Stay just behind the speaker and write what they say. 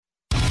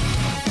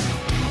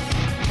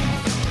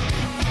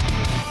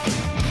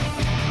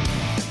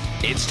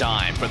It's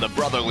time for the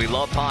Brotherly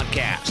Love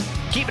Podcast,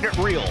 keeping it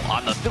real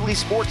on the Philly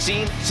sports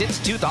scene since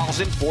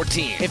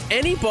 2014. If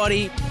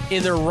anybody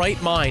in their right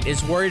mind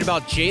is worried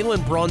about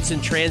Jalen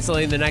Brunson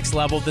translating the next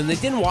level, then they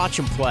didn't watch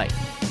him play.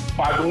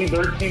 I believe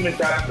their team is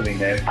destiny,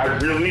 man. I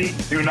really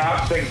do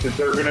not think that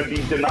they're going to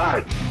be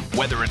denied.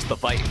 Whether it's the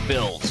Fighting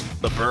Phils,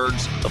 the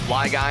Birds, the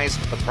Fly Guys,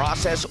 the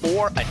Process,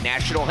 or a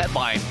national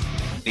headline,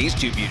 these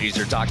two beauties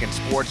are talking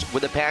sports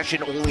with a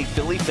passion only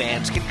Philly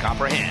fans can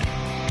comprehend.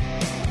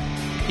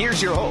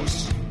 Here's your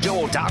host,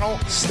 Joe O'Donnell.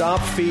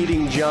 Stop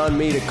feeding John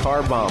Mita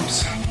car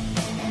bombs.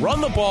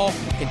 Run the ball,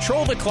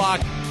 control the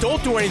clock,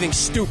 don't do anything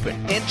stupid.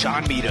 And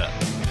John Mita.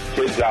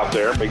 Kids out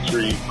there, make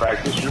sure you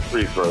practice your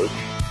free throws.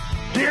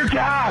 Dear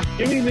God,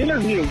 give me an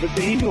interview with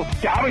the Eagles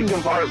scouting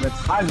department.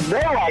 I know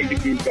I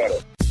can do better.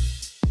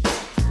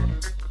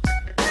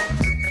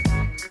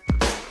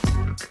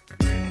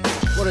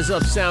 What is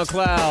up,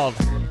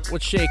 SoundCloud?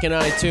 What's shaking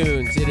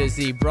iTunes? It is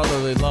the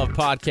Brotherly Love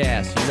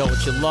Podcast. You know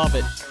what you love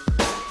it.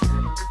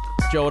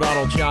 Joe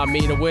O'Donnell, John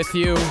Mita with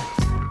you.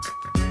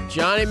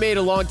 Johnny made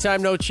a long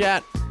time no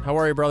chat. How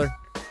are you, brother?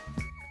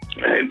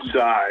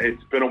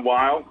 It's been a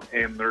while,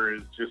 and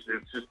it's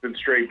just been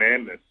straight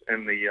madness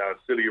in the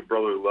city of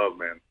brotherly love,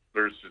 man.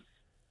 There's just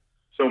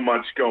so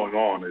much going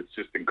on. It's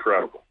just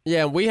incredible.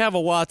 Yeah, we have a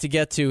lot to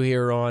get to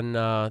here on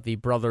the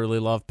Brotherly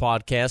Love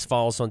Podcast.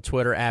 Follow us on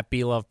Twitter at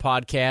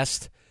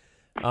BLovePodcast.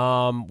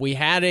 We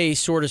had a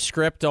sort of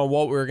script on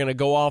what we were going to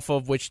go off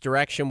of, which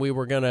direction we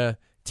were going to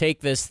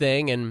take this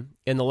thing, and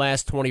in the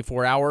last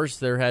 24 hours,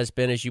 there has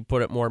been, as you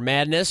put it, more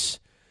madness.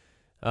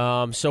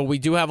 So we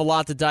do have a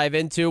lot to dive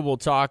into. We'll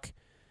talk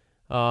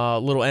a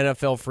little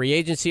NFL free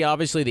agency.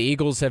 Obviously, the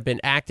Eagles have been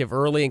active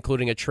early,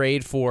 including a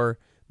trade for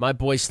my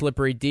boy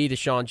Slippery D,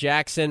 Deshaun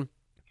Jackson.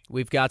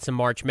 We've got some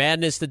March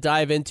Madness to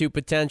dive into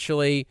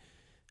potentially,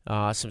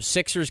 some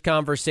Sixers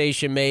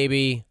conversation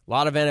maybe, a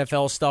lot of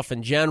NFL stuff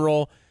in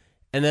general.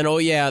 And then,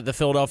 the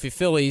Philadelphia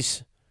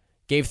Phillies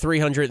gave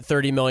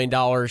 $330 million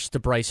to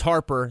Bryce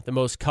Harper, the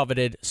most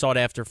coveted,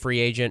 sought-after free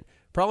agent,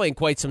 probably in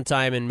quite some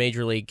time in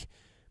Major League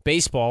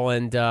Baseball,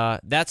 and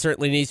that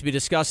certainly needs to be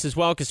discussed as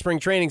well because spring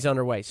training's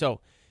underway. So,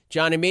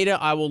 Johnny Mita,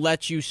 I will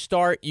let you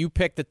start. You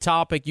pick the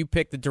topic. You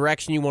pick the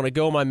direction you want to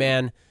go, my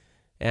man,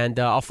 and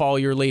I'll follow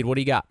your lead. What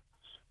do you got?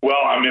 Well,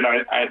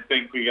 I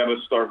think we got to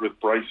start with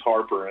Bryce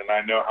Harper, and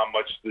I know how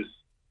much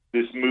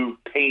this move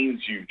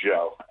pains you,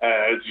 Joe.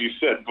 As you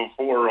said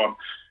before on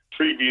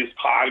previous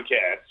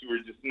podcasts, you were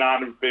just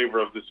not in favor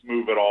of this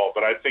move at all.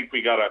 But I think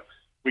we gotta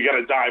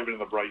dive into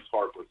the Bryce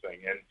Harper thing,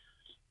 and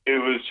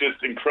it was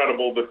just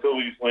incredible. The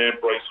Phillies land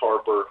Bryce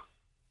Harper.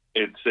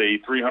 It's a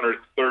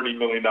 $330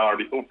 million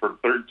deal for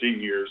 13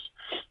 years.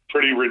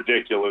 Pretty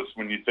ridiculous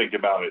when you think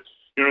about it.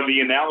 You know,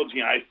 the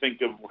analogy I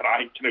think of what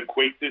I can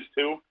equate this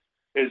to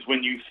is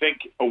when you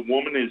think a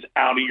woman is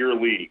out of your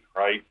league,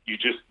 right?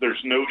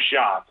 There's no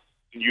shot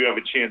you have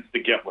a chance to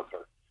get with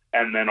her.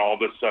 And then all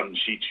of a sudden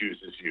she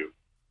chooses you.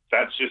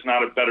 That's just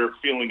not a better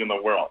feeling in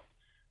the world.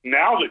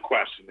 Now the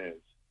question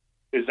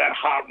is that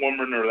hot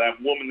woman or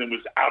that woman that was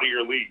out of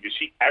your league, is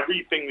she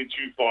everything that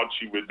you thought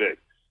she would be?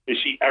 Is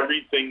she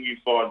everything you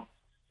thought?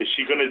 Is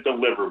she going to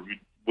deliver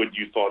what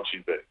you thought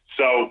she'd be?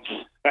 So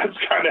that's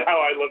kind of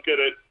how I look at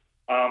it.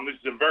 This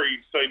is a very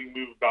exciting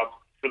move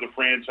for the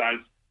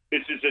franchise.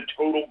 This is a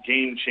total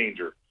game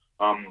changer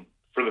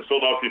for the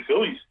Philadelphia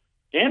Phillies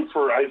and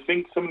for, I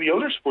think, some of the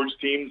other sports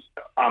teams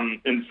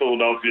in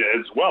Philadelphia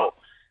as well.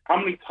 How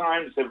many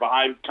times have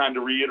I kind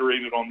of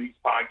reiterated on these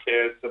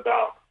podcasts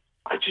about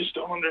I just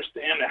don't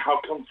understand how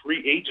come free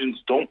agents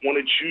don't want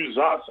to choose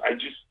us.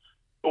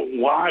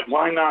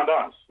 Why not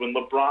us? When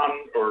LeBron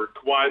or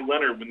Kawhi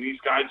Leonard, when these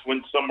guys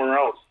went somewhere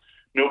else,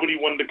 nobody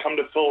wanted to come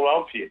to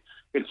Philadelphia.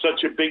 It's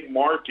such a big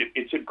market.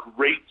 It's a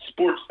great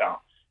sports town.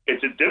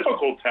 It's a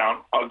difficult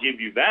town, I'll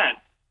give you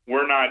that.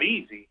 We're not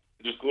easy.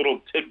 Just a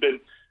little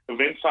tidbit of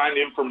inside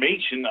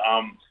information.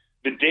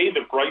 The day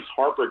that Bryce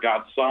Harper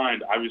got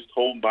signed, I was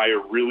told by a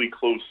really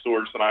close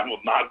source, and I will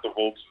not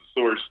divulge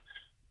the source,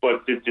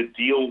 but that the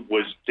deal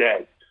was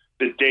dead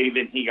the day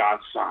that he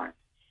got signed.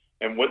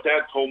 And what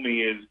that told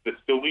me is the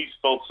Phillies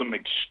felt some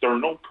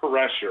external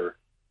pressure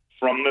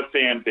from the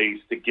fan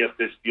base to get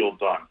this deal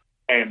done.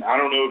 And I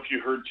don't know if you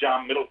heard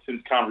John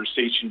Middleton's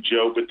conversation,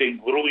 Joe, but they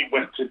literally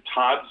went to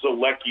Todd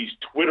Zolecki's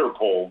Twitter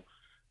poll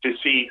to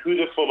see who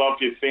the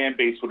Philadelphia fan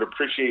base would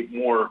appreciate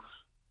more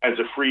as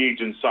a free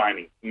agent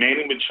signing,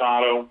 Manny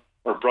Machado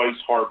or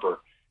Bryce Harper.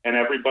 And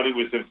everybody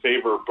was in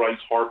favor of Bryce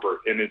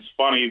Harper. And it's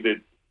funny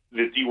that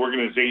the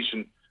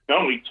organization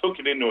not only took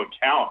it into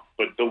account,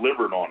 but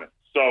delivered on it.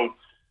 So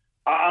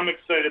I'm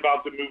excited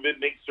about the move. It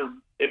makes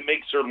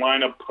her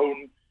lineup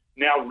potent.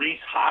 Now Rhys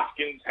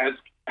Hoskins has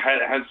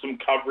some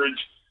coverage.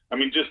 I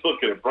mean, just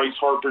look at it. Bryce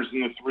Harper's in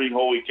the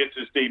 3-hole. He gets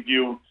his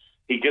debut.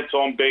 He gets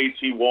on base.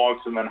 He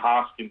walks, and then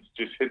Hoskins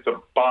just hits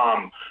a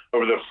bomb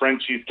over the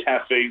Frenchie's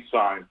Cafe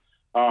sign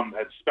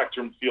at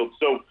Spectrum Field.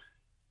 So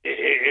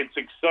it's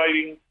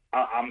exciting.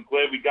 I'm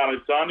glad we got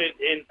it done.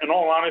 In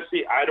all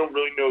honesty, I don't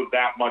really know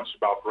that much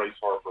about Bryce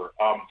Harper.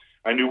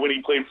 I knew when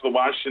he played for the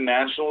Washington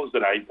Nationals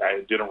that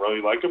I didn't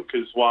really like him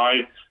because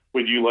why?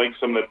 would you like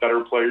some of the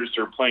better players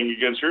that are playing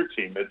against your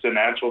team? It's a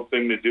natural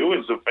thing to do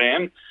as a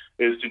fan,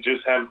 is to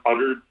just have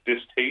utter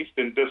distaste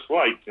and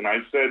dislike. And I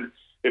said,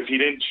 if he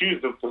didn't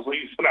choose the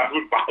Phillies, then I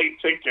would buy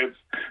tickets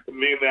and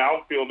be in the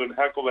outfield and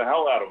heckle the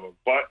hell out of him.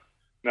 But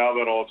now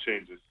that all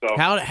changes. So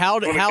how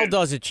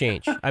does it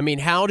change? I mean,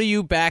 how do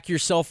you back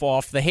yourself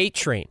off the hate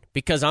train?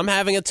 Because I'm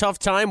having a tough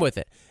time with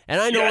it, and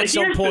I know at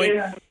some point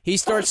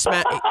he's going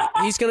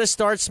to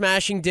start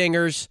smashing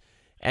dingers,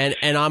 and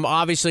I'm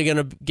obviously going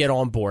to get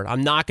on board.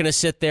 I'm not going to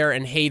sit there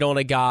and hate on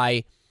a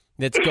guy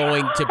that's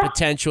going to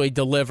potentially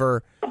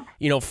deliver,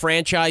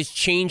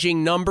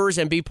 franchise-changing numbers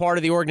and be part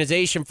of the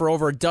organization for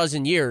over a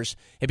dozen years.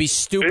 It'd be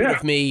stupid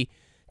of me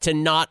to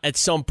not at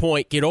some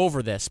point get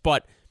over this,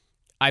 but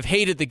I've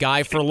hated the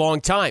guy for a long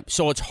time,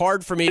 so it's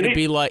hard for me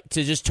to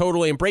just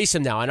totally embrace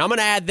him now. And I'm going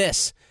to add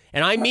this,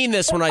 and I mean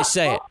this when I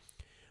say it.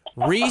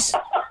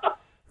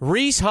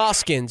 Rhys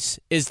Hoskins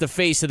is the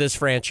face of this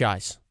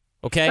franchise,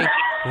 okay?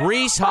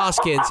 Rhys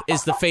Hoskins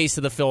is the face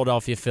of the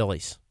Philadelphia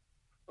Phillies.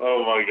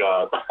 Oh, my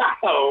God.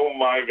 Oh,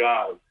 my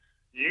God.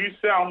 You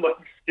sound like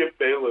Skip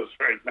Bayless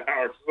right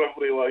now or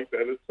somebody like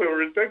that. It's so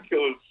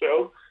ridiculous,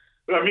 Joe.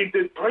 I mean,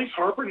 did Bryce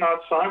Harper not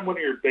sign one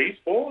of your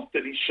baseballs?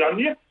 Did he shun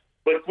you?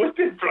 Like, what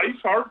did Bryce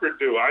Harper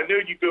do? I know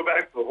you go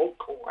back to the whole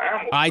Cole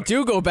Hamels. I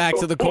do go back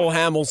to the Cole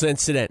Hamels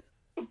incident.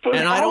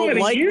 And I don't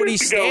like what he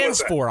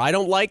stands for. I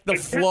don't like the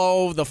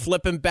flow, the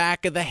flipping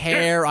back of the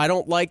hair. I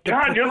don't like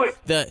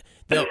the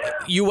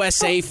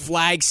USA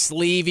flag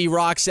sleeve he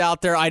rocks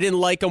out there. I didn't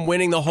like him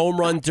winning the home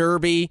run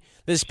derby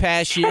this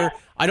past year.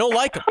 I don't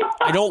like him.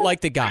 I don't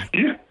like the guy.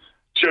 Yeah.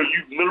 Joe,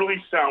 you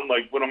literally sound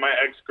like one of my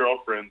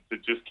ex-girlfriends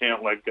that just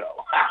can't let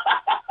go.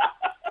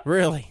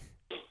 Really?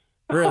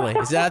 Really?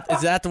 Is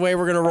that the way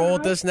we're going to roll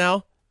with this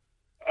now?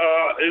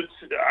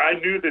 I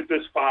knew that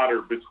this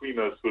fodder between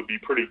us would be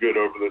pretty good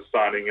over the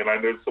signing, and I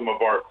know some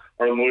of our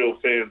loyal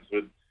fans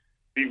would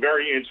be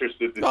very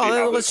interested to see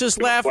how let's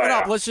just laugh it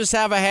up. Let's just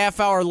have a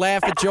half-hour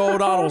laugh at Joe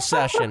O'Donnell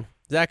session.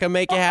 Is that going to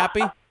make you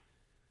happy? I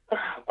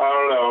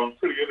don't know. I'm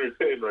pretty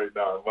entertained right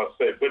now, I must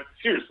say. But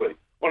seriously,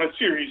 on a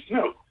serious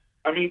note,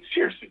 I mean,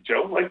 seriously,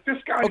 Joe, like this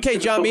guy. Okay,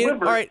 John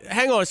Meehan, all right,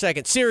 hang on a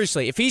second.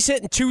 Seriously, if he's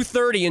hitting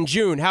 230 in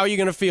June, how are you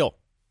going to feel?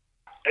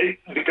 Hey,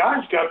 the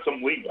guy's got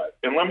some leeway.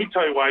 And let me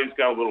tell you why he's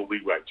got a little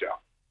leeway, Joe.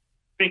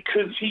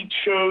 Because he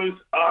chose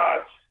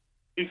us.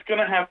 He's going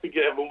to have to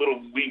have a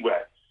little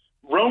leeway.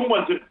 Rome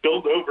wasn't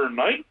built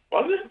overnight,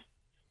 was it?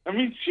 I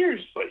mean,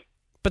 seriously.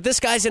 But this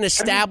guy's an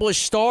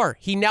established star.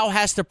 He now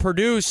has to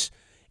produce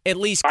at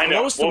least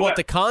close to what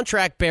the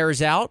contract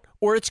bears out,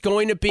 or it's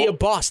going to be a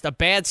bust, a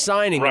bad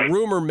signing, the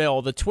rumor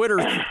mill, the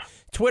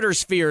Twitter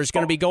sphere is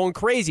going to be going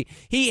crazy.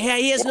 He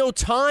has no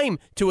time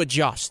to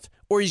adjust,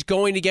 or he's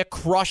going to get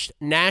crushed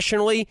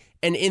nationally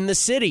and in the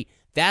city.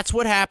 That's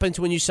what happens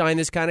when you sign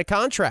this kind of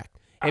contract.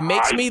 It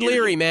makes me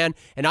leery, man.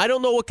 And I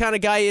don't know what kind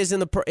of guy he is in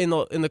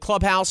the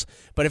clubhouse,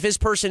 but if his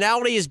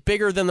personality is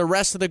bigger than the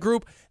rest of the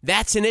group,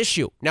 that's an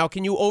issue. Now,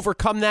 can you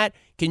overcome that?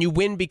 Can you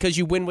win because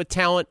you win with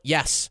talent?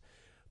 Yes.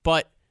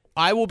 But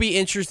I will be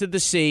interested to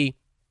see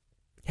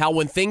how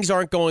when things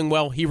aren't going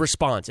well, he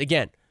responds.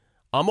 Again,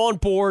 I'm on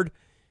board.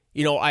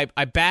 You know,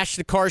 I bashed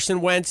the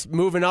Carson Wentz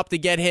moving up to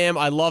get him.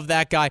 I love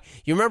that guy.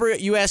 You remember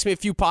you asked me a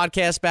few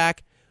podcasts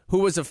back who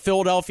was a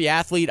Philadelphia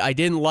athlete I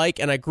didn't like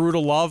and I grew to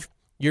love?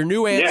 Your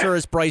new answer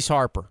is Bryce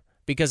Harper,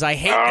 because I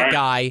hate the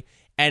guy,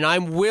 and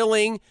I'm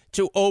willing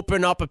to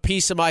open up a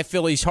piece of my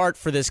Phillies heart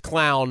for this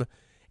clown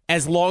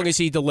as long as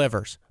he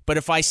delivers. But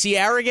if I see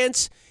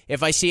arrogance,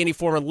 if I see any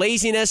form of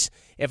laziness,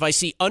 if I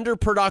see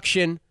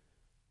underproduction,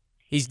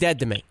 he's dead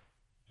to me.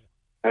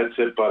 That's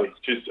it, buddy.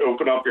 Just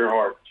open up your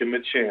heart. Give him a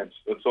chance.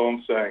 That's all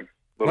I'm saying.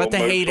 Let the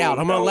hate out.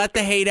 I'm going to let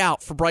the hate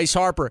out for Bryce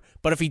Harper.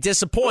 But if he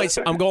disappoints,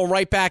 I'm going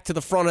right back to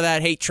the front of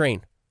that hate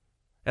train.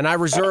 And I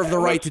reserve the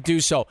right to do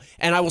so.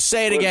 And I will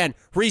say it again.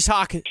 Rhys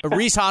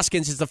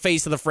Hoskins is the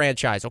face of the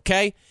franchise,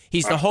 okay?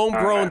 He's the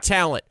homegrown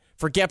talent.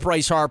 Forget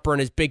Bryce Harper and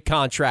his big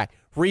contract.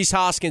 Rhys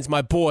Hoskins,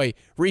 my boy.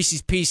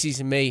 Reese's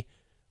Pieces and me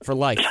for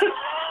life.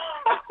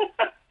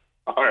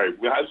 All right.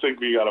 I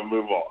think we got to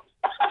move on.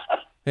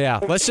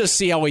 Yeah, let's just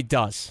see how he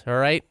does, all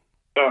right?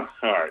 All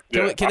right.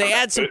 Yeah. Can they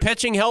add some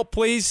pitching help,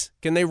 please?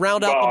 Can they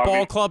round out the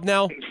ball club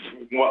now?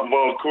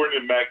 Well,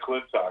 according to Matt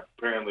Clintock,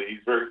 apparently he's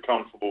very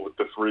comfortable with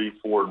the 3,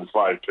 4, and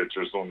 5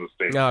 pitchers on the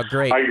stage. Oh,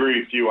 great. I agree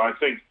with you. I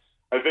think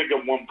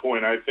at one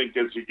point, as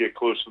you get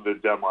close to the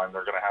deadline,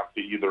 they're going to have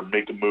to either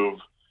make a move.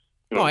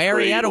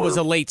 Arrieta was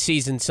a late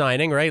season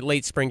signing, right?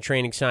 Late spring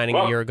training signing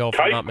a year ago, if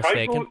I'm not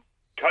mistaken.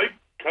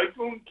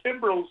 Keuchel and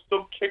Kimbrel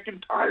still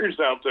kicking tires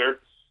out there.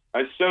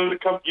 I said to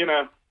come,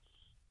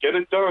 get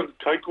it done.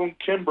 Keuchel and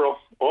Kimbrel,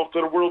 off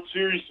to the World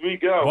Series we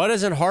go. Why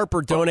doesn't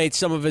Harper donate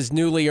some of his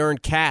newly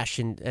earned cash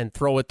and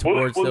throw it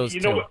towards those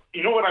two?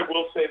 You know what I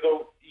will say,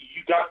 though?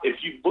 If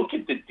you look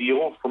at the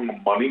deal from a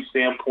money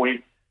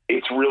standpoint,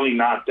 it's really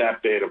not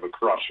that bad of a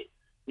crush.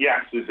 Yes,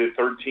 is it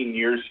 13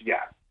 years?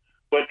 Yes.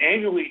 But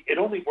annually, it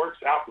only works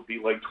out to be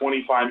like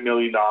 $25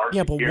 million.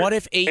 Yeah, but what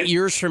if 8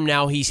 years from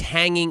now he's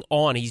hanging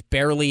on? He's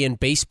barely in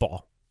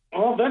baseball.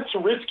 Oh, well, that's a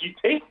risk you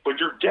take, but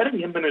you're getting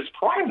him in his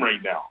prime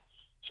right now.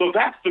 So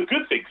that's the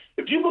good thing.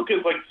 If you look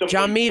at like some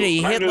John Mita,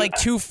 he hit like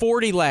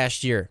 240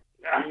 last year.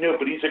 I know,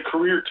 but he's a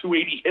career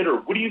 280 hitter.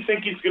 What do you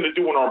think he's going to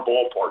do in our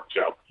ballpark,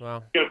 Joe? Well,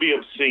 it's going to be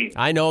obscene.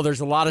 I know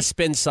there's a lot of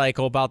spin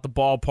cycle about the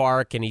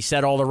ballpark, and he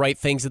said all the right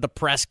things at the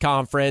press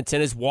conference,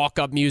 and his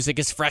walk-up music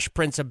is Fresh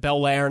Prince of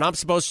Bel-Air, and I'm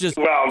supposed to just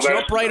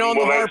jump right on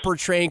the Harper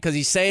train because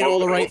he's saying all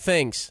the right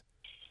things.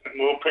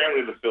 Well,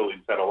 apparently the Phillies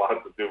had a lot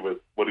to do with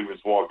what he was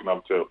walking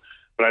up to,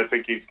 but I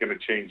think he's going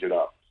to change it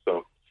up.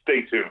 So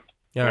stay tuned.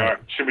 All right.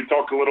 Should we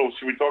talk a little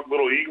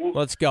Eagles?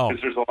 Let's go.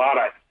 Because there's a lot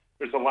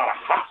of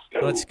hot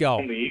stuff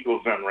on the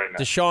Eagles end right now.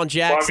 Deshaun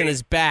Jackson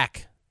is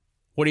back.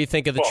 What do you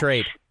think of the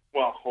trade?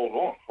 Well, hold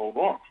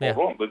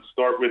on. Let's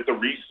start with the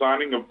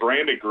re-signing of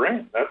Brandon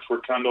Graham. That's where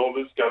kind of all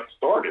this got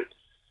started.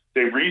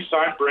 They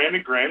re-signed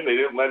Brandon Graham. They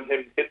didn't let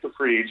him hit the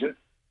free agent.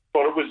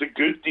 Thought it was a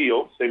good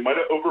deal. They might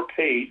have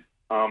overpaid,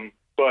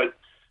 but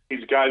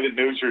he's a guy that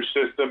knows your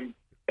system,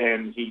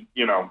 and he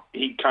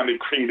kind of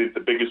created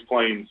the biggest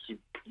play in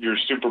your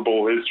Super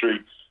Bowl history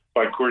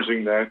by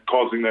causing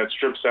that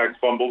strip sack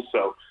fumble.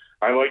 So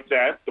I like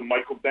that. The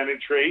Michael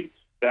Bennett trade,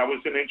 that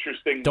was an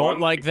interesting one. Don't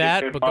like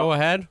that, but go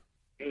ahead.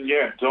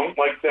 Yeah, don't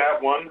like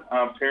that one.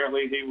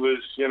 Apparently he was,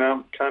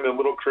 kind of a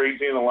little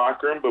crazy in the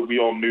locker room, but we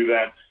all knew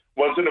that.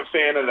 Wasn't a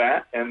fan of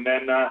that. And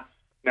then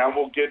now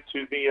we'll get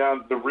to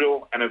the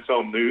real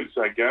NFL news,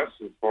 I guess,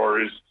 as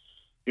far as,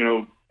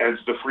 as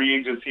the free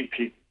agency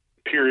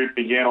period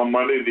began on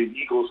Monday, the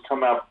Eagles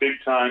come out big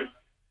time.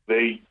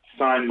 They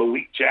signed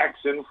Malik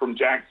Jackson from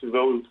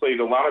Jacksonville, who played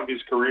a lot of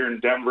his career in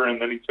Denver,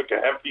 and then he took a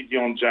hefty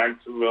deal in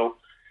Jacksonville.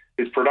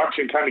 His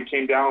production kind of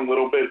came down a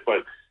little bit,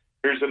 but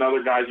here's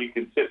another guy you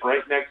can sit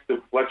right next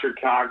to. Fletcher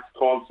Cox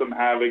caused some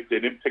havoc. They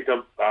didn't pick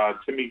up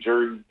Timmy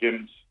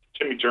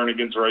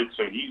Jernigan's right,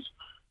 so he's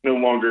no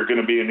longer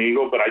going to be an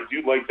Eagle, but I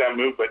do like that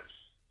move. But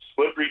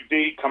Slippery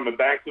D coming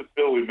back to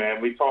Philly,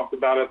 man. We talked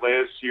about it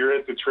last year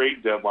at the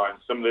trade deadline.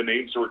 Some of the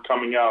names that were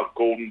coming out,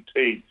 Golden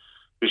Tate,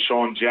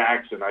 Deshaun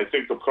Jackson. I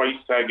think the price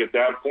tag at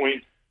that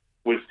point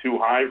was too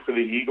high for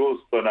the Eagles,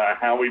 but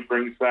Howie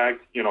brings back,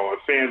 a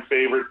fan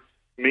favorite.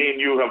 Me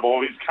and you have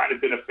always kind of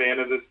been a fan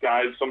of this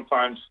guy.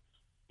 Sometimes,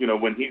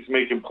 when he's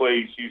making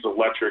plays, he's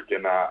electric,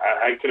 and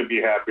I couldn't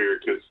be happier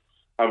because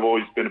I've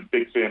always been a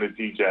big fan of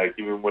D-Jack,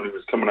 even when he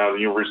was coming out of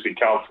the University of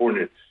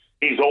California.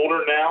 He's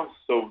older now,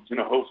 so,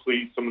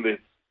 hopefully some of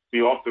the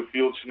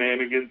off-the-field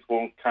shenanigans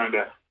won't kind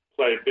of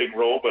play a big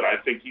role, but I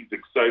think he's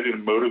excited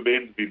and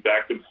motivated to be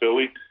back in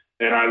Philly.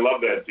 And I love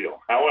that deal.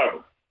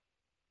 However,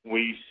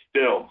 we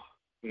still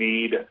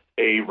need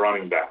a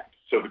running back.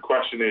 So the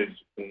question is,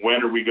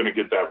 when are we going to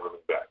get that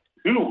running back?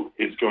 Who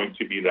is going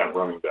to be that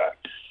running back?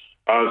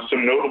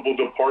 Some notable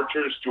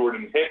departures.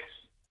 Jordan Hicks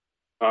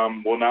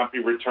will not be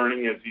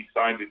returning as he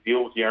signed a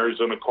deal with the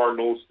Arizona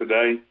Cardinals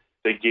today.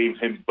 They gave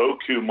him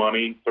Boku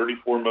money,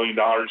 $34 million,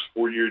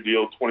 4-year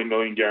deal, $20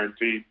 million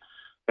guaranteed.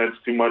 That's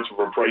too much of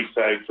a price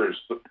tag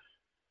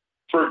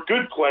for a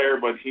good player,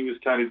 but he was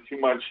kind of too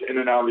much in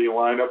and out of the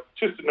lineup.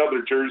 Just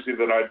another jersey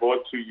that I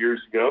bought 2 years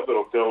ago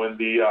that'll go in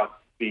the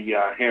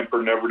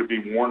hamper, never to be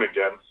worn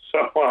again.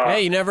 So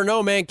hey, you never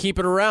know, man. Keep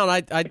it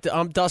around.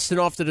 I'm dusting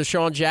off the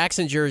Deshaun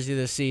Jackson jersey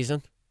this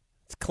season.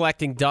 It's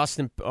collecting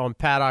dust on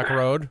Paddock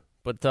Road,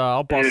 but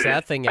I'll bust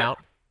that thing out.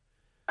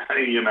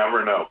 You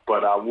never know.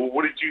 But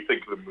what did you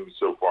think of the move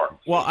so far?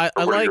 Well,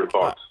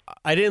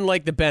 I didn't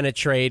like the Bennett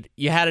trade.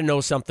 You had to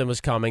know something was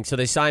coming, so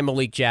they signed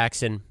Malik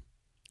Jackson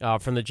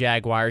from the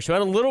Jaguars, who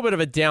had a little bit of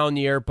a down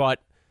year, but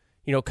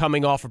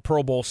coming off a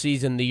Pro Bowl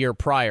season the year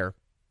prior.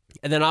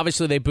 And then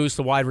obviously they boost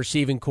the wide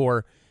receiving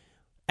core,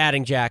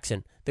 adding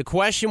Jackson. The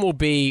question will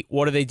be,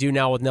 what do they do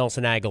now with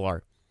Nelson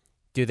Aguilar?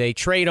 Do they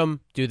trade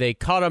him? Do they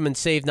cut him and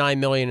save $9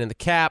 million in the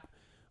cap?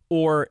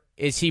 Or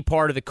is he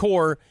part of the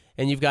core,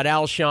 and you've got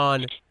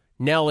Alshon,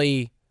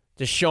 Nelly,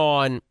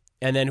 Deshaun,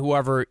 and then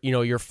whoever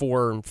your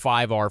 4 and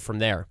 5 are from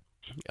there?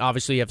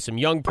 Obviously, you have some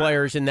young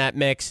players in that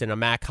mix, and a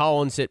Mac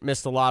Hollins that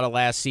missed a lot of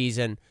last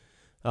season.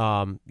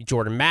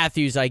 Jordan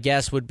Matthews, I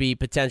guess, would be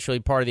potentially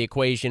part of the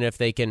equation if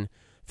they can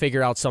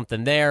figure out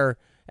something there.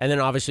 And then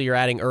obviously you're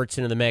adding Ertz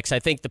into the mix. I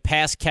think the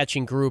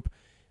pass-catching group,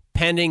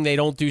 pending they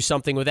don't do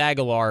something with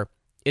Aguilar,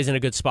 is in a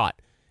good spot.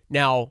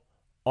 Now,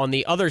 on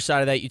the other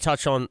side of that, you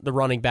touch on the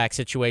running back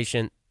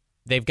situation.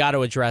 They've got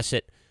to address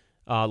it.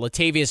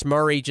 Latavius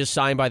Murray just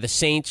signed by the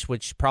Saints,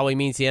 which probably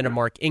means the end of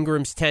Mark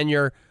Ingram's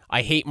tenure.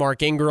 I hate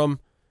Mark Ingram.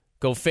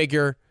 Go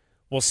figure.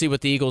 We'll see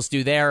what the Eagles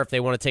do there. If they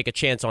want to take a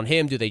chance on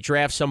him, do they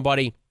draft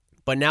somebody?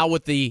 But now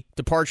with the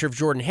departure of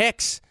Jordan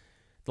Hicks,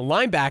 the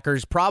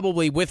linebackers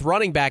probably, with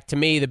running back, to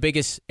me, the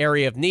biggest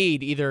area of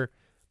need, either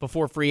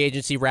before free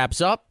agency wraps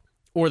up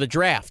or the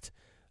draft,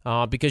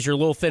 because you're a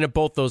little thin at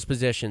both those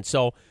positions.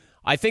 So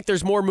I think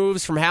there's more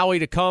moves from Howie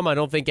to come. I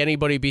don't think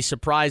anybody would be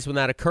surprised when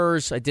that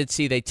occurs. I did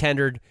see they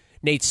tendered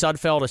Nate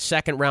Sudfeld, a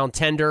second-round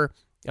tender.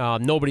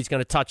 Nobody's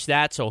going to touch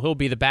that, so he'll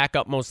be the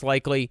backup most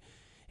likely.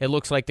 It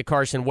looks like the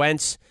Carson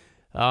Wentz.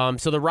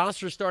 So the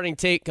roster's starting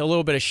to take a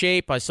little bit of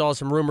shape. I saw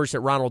some rumors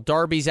that Ronald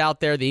Darby's out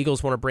there. The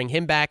Eagles want to bring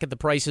him back if the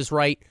price is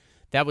right.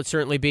 that would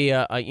certainly be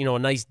a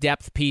nice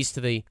depth piece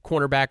to the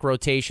cornerback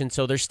rotation.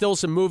 So there's still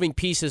some moving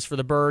pieces for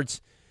the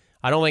Birds.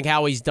 I don't think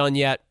Howie's done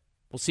yet.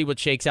 We'll see what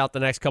shakes out the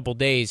next couple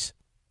days.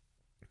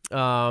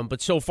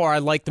 But so far, I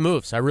like the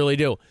moves. I really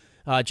do.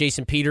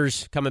 Jason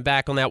Peters coming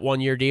back on that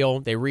one-year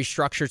deal. They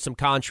restructured some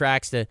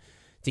contracts to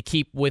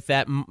keep with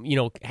that,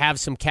 have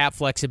some cap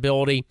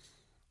flexibility.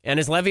 And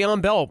is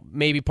Le'Veon Bell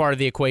maybe part of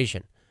the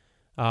equation?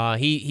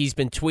 He's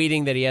been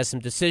tweeting that he has some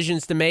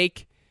decisions to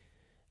make.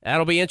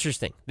 That'll be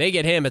interesting. They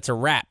get him, it's a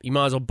wrap. You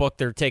might as well book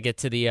their ticket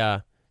to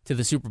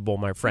the Super Bowl,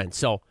 my friend.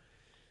 So,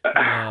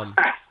 I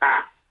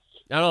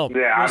don't know.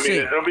 Yeah,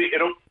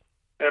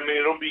 We'll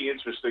it'll be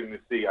interesting to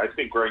see. I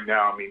think right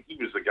now, he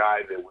was the guy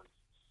that was,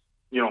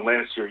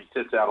 last year he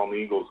sits out on the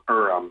Eagles,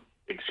 on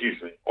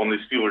the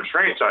Steelers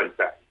franchise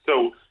tag.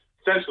 So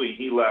essentially,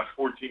 he left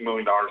 $14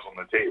 million on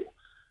the table.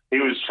 He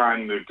was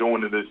trying to go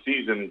into this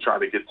season and try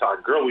to get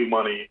Todd Gurley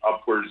money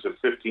upwards of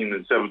 $15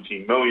 and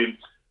 $17 million.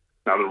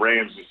 Now the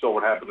Rams, you saw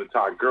what happened to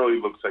Todd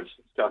Gurley. Looks like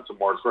he's got some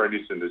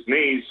arthritis in his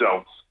knee.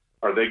 So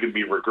are they going to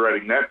be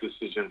regretting that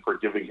decision for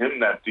giving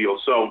him that deal?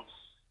 So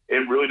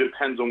it really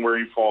depends on where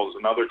he falls.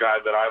 Another guy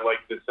that I like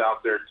that's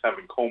out there,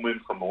 Tevin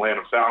Coleman from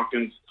Atlanta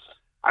Falcons.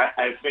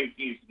 I think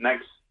these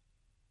next,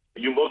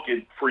 you look at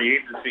free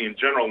agency in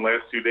general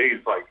last 2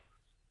 days, like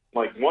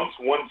once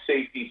one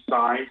safety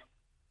signed,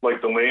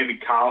 like the Landon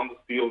Collins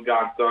deal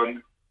got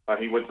done,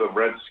 he went to the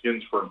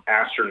Redskins for an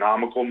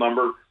astronomical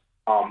number.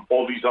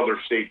 All these other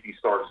safeties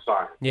started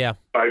signing. Yeah.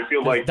 But I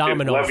feel like if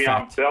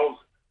Le'Veon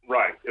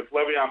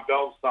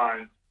Bell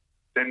signs,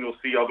 then you'll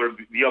see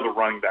the other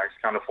running backs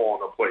kind of fall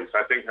into place.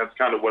 I think that's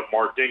kind of what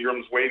Mark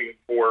Ingram's waiting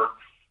for,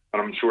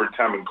 and I'm sure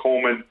Tevin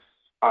Coleman.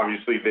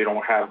 Obviously, they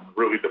don't have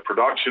really the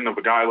production of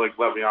a guy like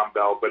Le'Veon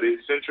Bell, but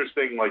it's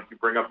interesting, like you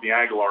bring up the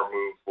Aguilar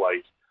move,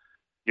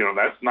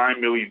 that's $9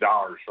 million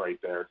right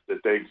there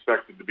that they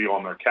expected to be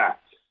on their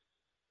cap.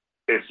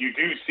 If you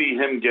do see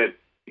him get,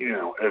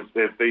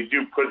 if they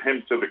do put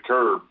him to the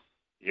curb,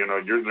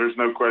 there's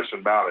no question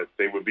about it.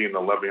 They would be in the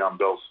Le'Veon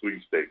Bell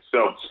sweepstakes.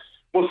 So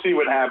we'll see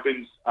what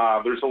happens.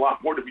 There's a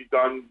lot more to be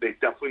done. They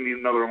definitely need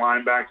another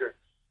linebacker.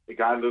 The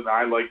guy that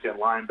I like at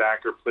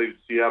linebacker played in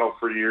Seattle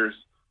for years.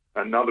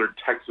 Another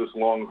Texas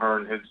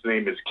Longhorn. His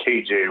name is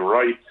KJ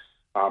Wright.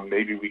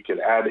 Maybe we could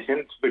add him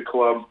to the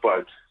club,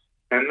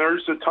 and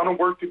there's a ton of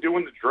work to do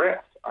in the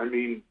draft.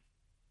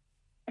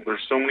 There's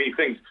so many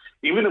things.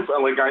 Even if,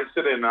 like I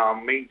said, and I'll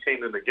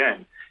maintain it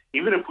again,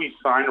 even if we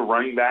sign a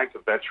running back, a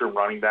veteran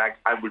running back,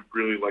 I would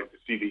really like to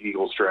see the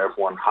Eagles draft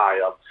one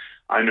high up.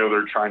 I know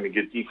they're trying to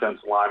get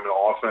defensive linemen,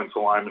 offensive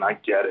linemen. I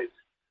get it.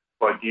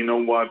 But you know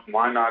what?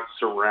 Why not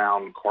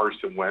surround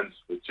Carson Wentz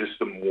with just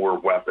some more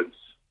weapons?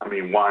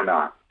 Why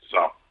not?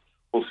 So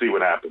we'll see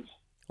what happens.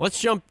 Let's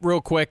jump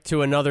real quick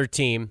to another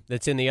team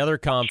that's in the other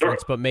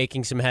conference but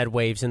making some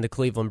headwaves in the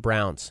Cleveland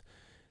Browns.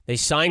 They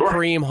signed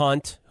Kareem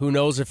Hunt. Who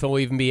knows if he'll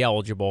even be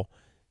eligible.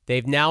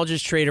 They've now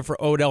just traded for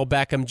Odell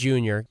Beckham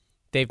Jr.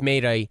 They've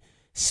made a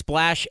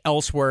splash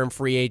elsewhere in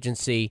free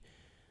agency.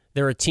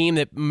 They're a team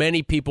that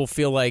many people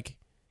feel like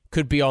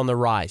could be on the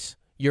rise.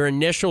 Your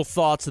initial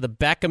thoughts of the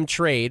Beckham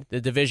trade,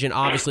 the division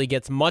obviously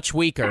gets much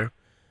weaker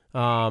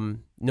no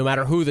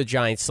matter who the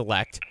Giants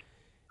select.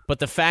 But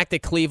the fact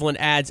that Cleveland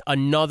adds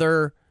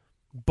another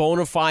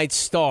bona fide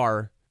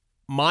star,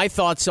 my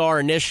thoughts are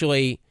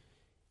initially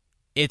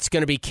it's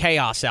going to be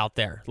chaos out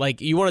there.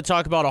 Like, you want to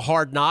talk about a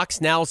Hard Knocks?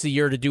 Now's the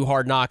year to do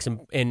Hard Knocks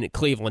in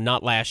Cleveland,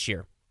 not last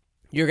year.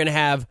 You're going to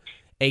have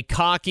a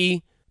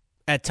cocky,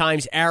 at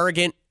times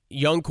arrogant,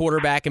 young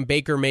quarterback in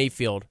Baker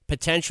Mayfield,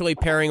 potentially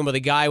pairing him with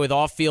a guy with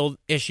off-field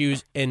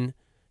issues in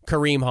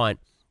Kareem Hunt,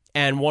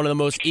 and one of the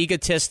most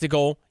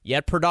egotistical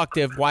yet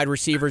productive wide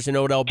receivers in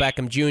Odell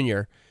Beckham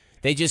Jr.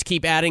 They just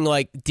keep adding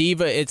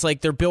diva. It's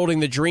like they're building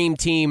the dream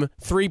team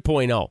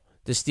 3.0,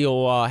 to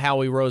steal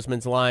Howie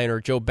Roseman's line or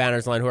Joe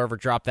Banner's line, whoever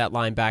dropped that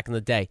line back in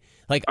the day.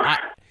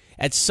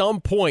 At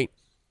some point,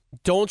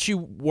 don't you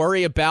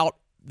worry about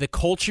the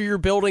culture you're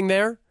building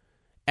there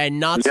and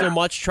not so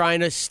much trying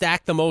to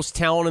stack the most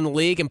talent in the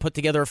league and put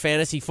together a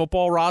fantasy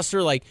football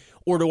roster?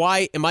 Or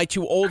am I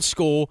too old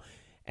school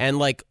and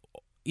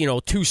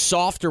too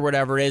soft or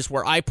whatever it is,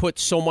 where I put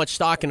so much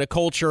stock into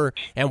culture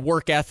and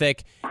work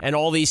ethic and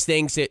all these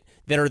things that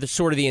are the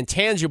sort of the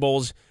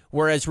intangibles,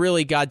 whereas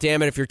really,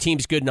 goddammit, if your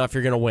team's good enough,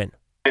 you're going to win.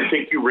 I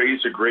think you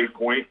raised a great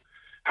point.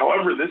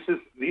 However,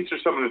 these are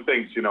some of the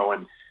things,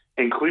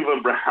 and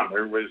Cleveland Brown,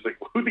 everybody's like,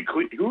 who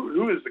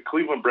is the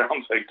Cleveland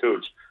Browns head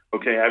coach?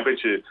 Okay, I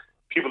bet you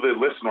people that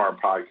listen to our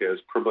podcast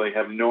probably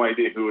have no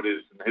idea who it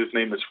is, and his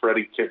name is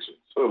Freddie Kitchens.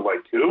 So,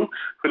 who?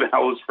 Who the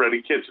hell is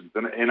Freddie Kitchens?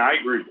 And I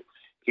agree with you.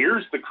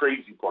 Here's the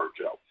crazy part,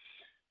 Joe.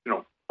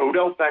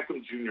 Odell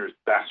Beckham Jr.'s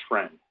best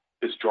friend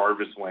is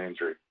Jarvis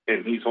Landry,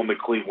 and he's on the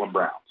Cleveland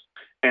Browns.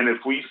 And if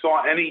we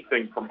saw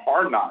anything from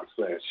Hard Knocks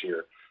last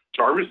year,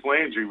 Jarvis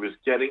Landry was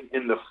getting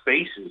in the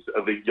faces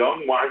of the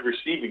young wide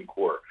receiving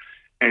corps,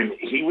 and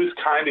he was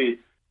kind of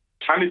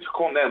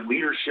took on that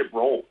leadership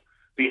role.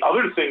 The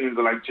other thing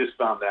that I just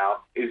found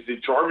out is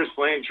that Jarvis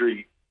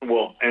Landry, and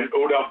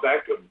Odell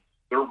Beckham,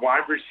 their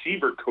wide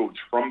receiver coach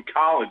from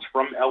college,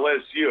 from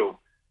LSU,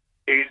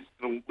 is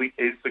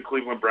the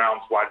Cleveland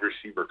Browns wide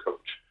receiver coach.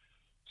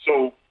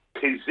 So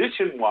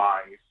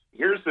position-wise,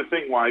 here's the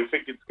thing why I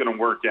think it's going to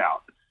work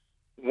out.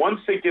 Once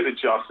they get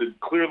adjusted,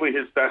 clearly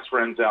his best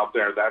friend's out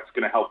there. That's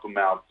going to help him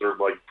out. They're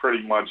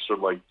pretty much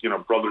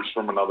brothers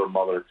from another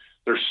mother.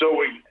 They're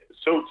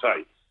so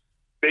tight.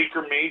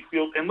 Baker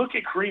Mayfield, and look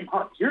at Kareem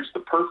Hunt. Here's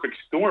the perfect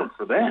storm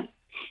for them.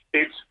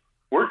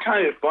 We're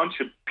kind of a bunch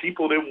of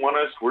people that want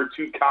us. We're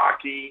too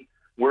cocky.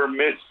 We're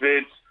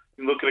misfits.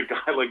 You look at a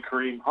guy like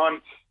Kareem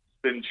Hunt,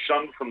 been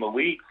shunned from the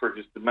league for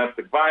his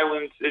domestic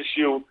violence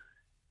issue,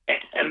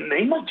 and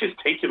they might just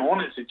take it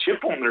on as a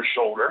chip on their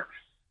shoulder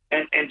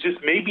and just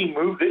maybe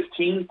move this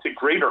team to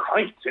greater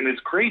heights. And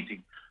it's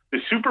crazy. The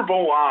Super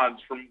Bowl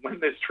odds from when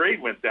this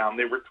trade went down,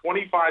 they were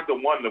 25-1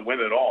 to win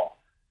it all.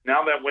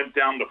 Now that went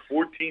down to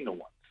 14-1.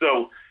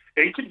 So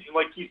it could,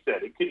 like you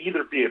said, it could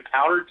either be a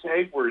powder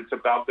keg where it's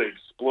about to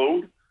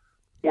explode,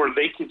 or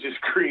they could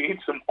just create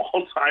some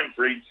all-time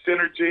great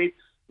synergy,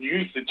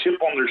 use the chip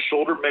on their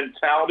shoulder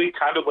mentality,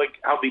 kind of like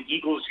how the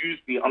Eagles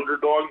used the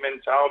underdog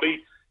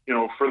mentality,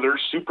 for their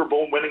Super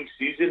Bowl winning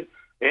season.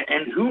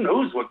 And who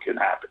knows what can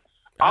happen.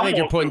 I think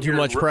you're putting too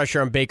much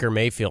pressure on Baker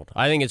Mayfield.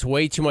 I think it's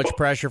way too much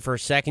pressure for a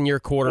second-year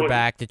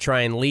quarterback to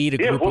try and lead a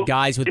group of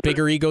guys with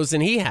bigger egos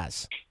than he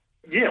has.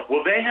 Yeah,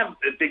 well,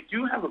 they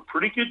do have a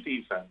pretty good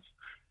defense.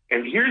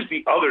 And here's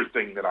the other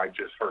thing that I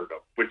just heard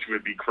of, which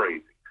would be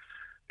crazy,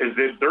 is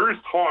that there's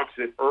talks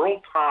that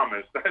Earl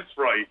Thomas, that's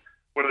right,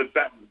 one of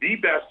the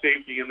best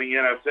safety in the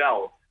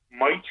NFL,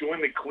 might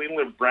join the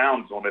Cleveland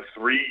Browns on a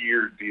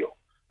 3-year deal.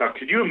 Now,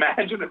 could you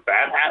imagine if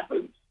that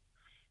happens?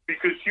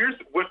 Because here's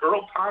what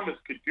Earl Thomas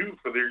could do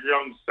for their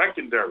young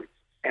secondary.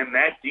 And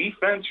that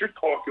defense, you're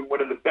talking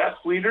one of the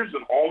best leaders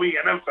in all the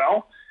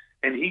NFL,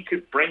 and he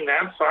could bring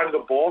that side of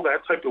the ball,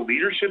 that type of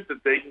leadership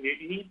that they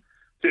need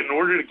in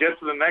order to get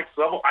to the next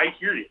level. I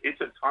hear you.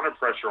 It's a ton of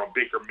pressure on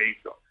Baker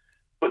Mayfield.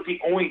 But the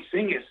only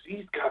thing is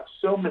he's got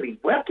so many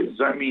weapons.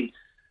 I mean,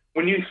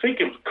 when you think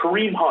of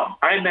Kareem Hunt,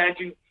 I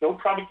imagine he'll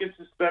probably get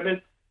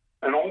suspended.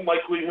 In all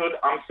likelihood,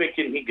 I'm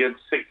thinking he gets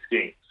 6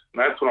 games.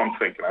 That's what I'm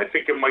thinking. I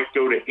think it might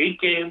go to 8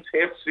 games,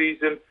 half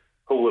season.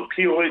 He'll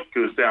appeal it,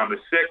 goes down to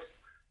 6.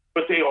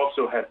 But they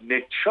also have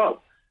Nick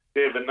Chubb.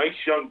 They have a nice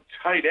young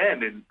tight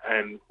end,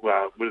 and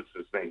what is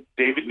his name?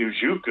 David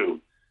Njoku.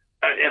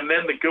 And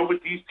then to go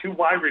with these 2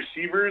 wide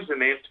receivers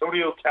and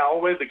Antonio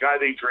Callaway, the guy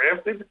they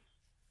drafted,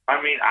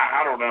 I mean,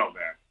 I don't know,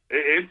 man.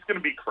 It's going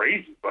to be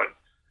crazy. But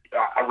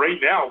right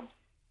now,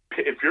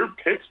 if you're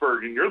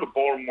Pittsburgh and you're the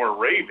Baltimore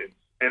Ravens,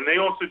 and they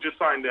also just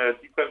signed a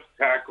defensive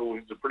tackle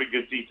who's a pretty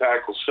good D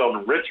tackle,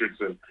 Sheldon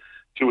Richardson,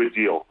 to a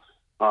deal.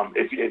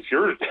 If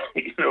you're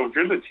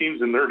the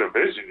teams in their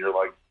division, you're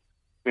like,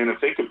 man,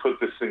 if they could put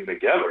this thing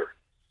together,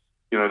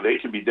 they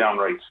could be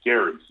downright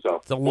scary. So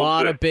it's a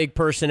lot of big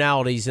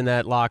personalities in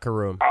that locker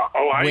room.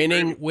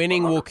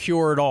 Winning will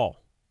cure it all,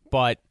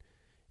 but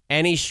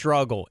any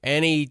struggle,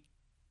 any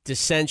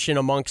dissension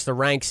amongst the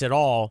ranks at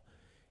all,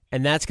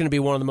 and that's going to be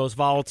one of the most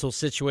volatile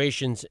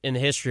situations in the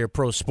history of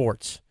pro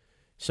sports.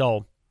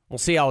 So we'll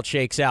see how it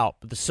shakes out.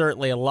 But there's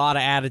certainly a lot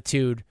of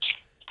attitude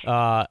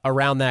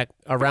around that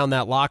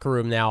locker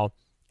room now,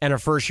 and a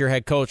first-year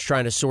head coach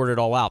trying to sort it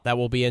all out. That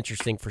will be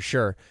interesting for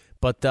sure.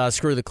 But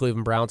screw the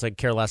Cleveland Browns. I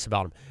care less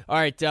about them. All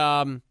right,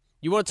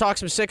 you want to talk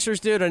some Sixers,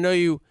 dude? I know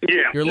you're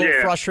a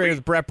little frustrated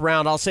with Brett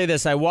Brown. I'll say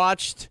this. I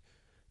watched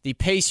the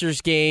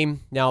Pacers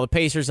game. Now, the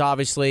Pacers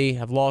obviously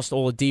have lost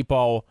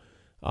Oladipo.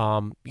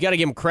 You got to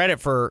give them credit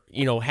for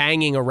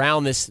hanging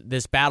around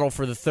this battle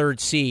for the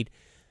 3rd seed.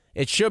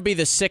 It should be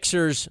the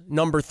Sixers'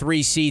 number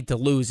 3 seed to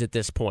lose at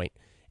this point.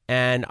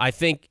 And I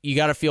think you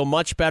got to feel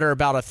much better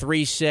about a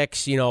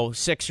 3-6,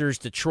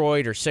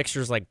 Sixers-Detroit or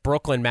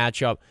Sixers-Brooklyn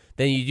matchup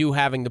than you do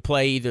having to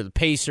play either the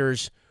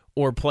Pacers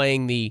or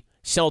playing the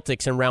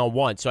Celtics in round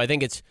 1. So I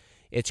think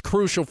it's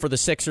crucial for the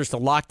Sixers to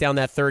lock down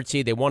that 3rd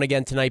seed. They won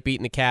again tonight,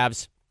 beating the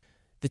Cavs.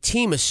 The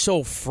team is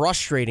so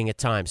frustrating at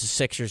times, the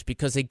Sixers,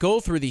 because they go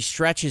through these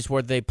stretches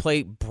where they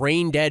play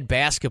brain-dead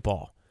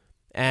basketball,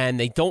 and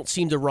they don't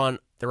seem to run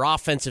their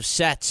offensive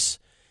sets,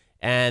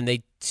 and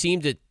they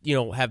seem to,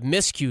 have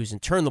miscues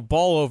and turn the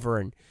ball over.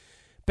 And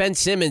Ben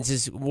Simmons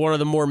is one of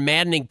the more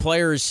maddening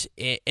players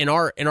in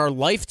our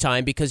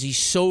lifetime because he's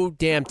so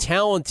damn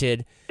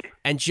talented.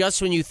 And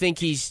just when you think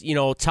he's,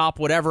 top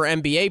whatever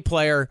NBA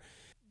player,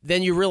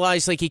 then you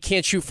realize he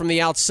can't shoot from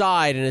the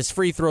outside and his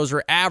free throws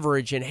are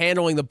average and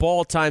handling the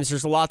ball at times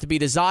there's a lot to be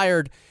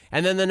desired.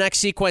 And then the next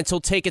sequence he'll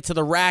take it to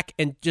the rack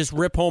and just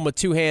rip home a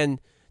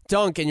 2-hand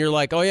dunk, and you're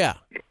like, oh yeah,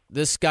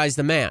 this guy's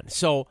the man.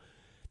 So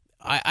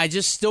I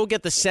just still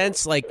get the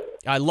sense,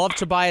 I love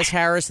Tobias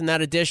Harris in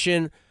that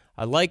addition.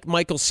 I like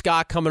Michael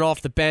Scott coming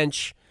off the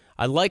bench.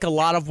 I like a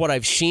lot of what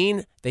I've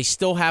seen. They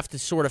still have to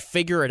sort of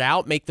figure it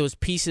out, make those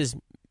pieces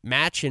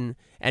match and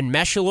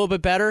mesh a little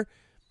bit better.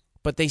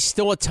 But they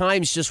still at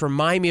times just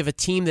remind me of a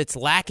team that's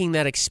lacking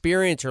that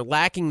experience or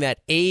lacking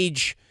that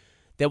age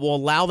that will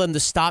allow them to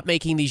stop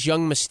making these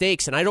young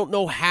mistakes. And I don't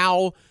know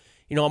how,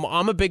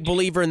 I'm a big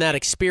believer in that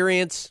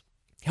experience.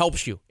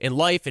 helps you in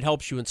life. It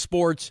helps you in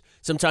sports.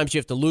 Sometimes you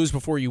have to lose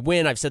before you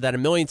win. I've said that a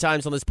million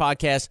times on this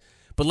podcast.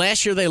 But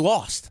last year they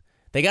lost.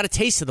 They got a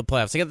taste of the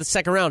playoffs. They got the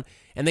second round,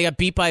 and they got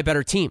beat by a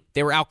better team.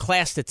 They were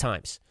outclassed at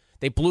times.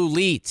 They blew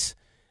leads.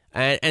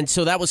 And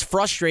so that was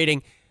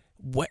frustrating.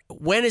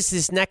 When is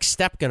this next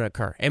step going to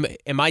occur?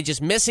 Am I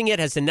just missing it?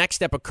 Has the next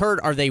step occurred?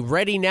 Are they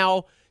ready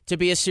now to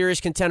be a serious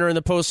contender in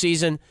the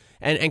postseason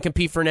and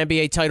compete for an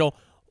NBA title?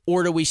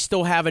 Or do we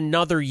still have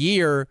another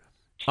year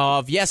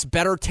of, yes,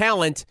 better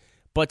talent,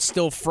 but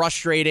still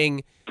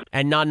frustrating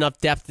and not enough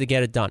depth to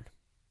get it done?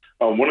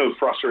 One of the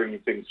frustrating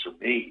things for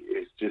me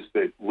is just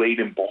that late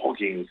in ball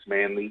games,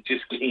 man, they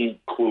just can't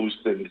close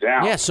things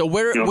out. Yeah, so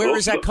where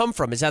does that come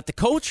from? Is that the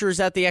coach or is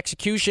that the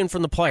execution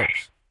from the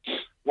players?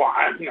 Well,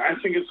 I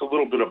think it's a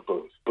little bit of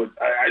both. But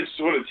I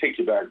just want to take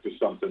you back to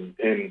something.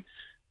 And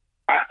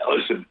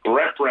listen,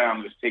 Brett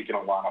Brown is taking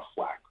a lot of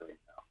flack right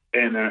now.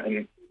 And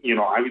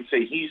I would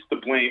say he's to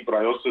blame, but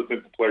I also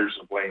think the players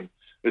are to blame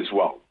as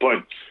well.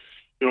 But,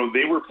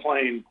 they were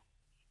playing,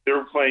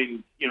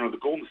 the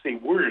Golden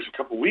State Warriors a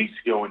couple weeks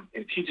ago, and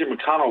T.J.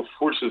 McConnell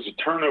forces a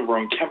turnover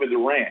on Kevin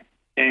Durant.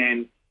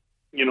 And,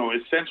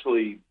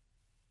 essentially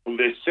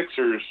the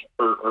Sixers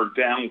are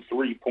down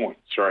 3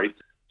 points, right?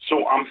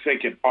 So I'm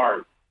thinking, all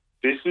right,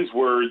 this is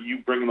where you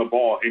bring the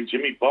ball, and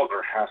Jimmy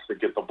Butler has to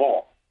get the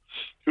ball.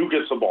 Who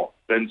gets the ball?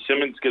 Ben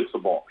Simmons gets the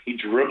ball. He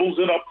dribbles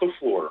it up the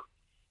floor,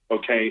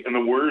 okay, and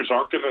the Warriors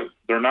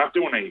they're not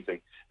doing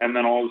anything. And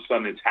then all of a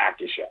sudden it's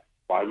Hack-a-Shaq.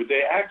 Why would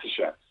they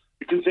Hack-a-Shaq?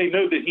 Because they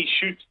know that he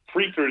shoots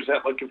free throws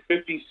at like a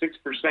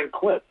 56%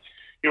 clip.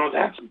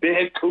 That's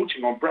bad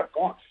coaching on Brett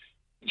Brown.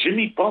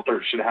 Jimmy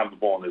Butler should have the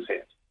ball in his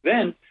hands.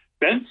 Then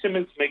Ben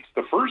Simmons makes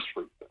the first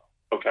free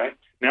throw, okay?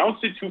 Now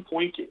it's a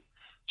 2-point game.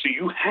 So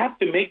you have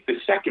to make the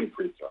second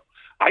free throw.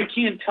 I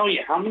can't tell you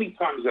how many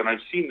times, and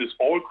I've seen this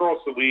all across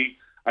the league,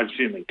 I've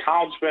seen it in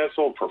college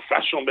basketball,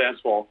 professional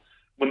basketball,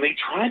 when they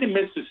try to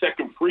miss the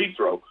second free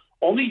throw,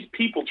 all these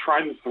people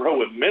try to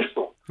throw a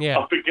missile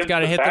up against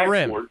the hit the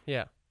rim.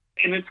 Yeah.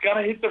 And it's got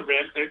to hit the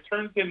rim, and it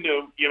turns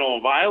into,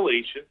 a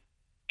violation.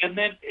 And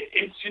then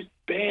it's just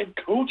bad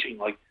coaching,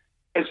 like,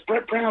 as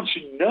Brett Brown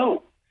should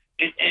know.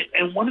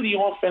 And one of the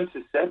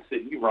offensive sets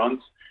that he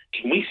runs,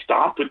 can we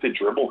stop with the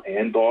dribble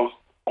handoff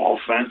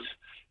offense?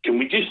 Can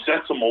we just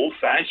set some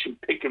old-fashioned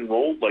pick and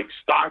roll like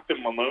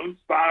Stockton Malone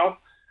style?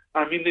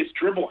 I mean, this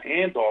dribble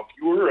handoff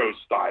Euro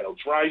style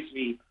drives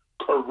me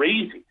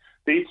crazy.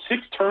 They had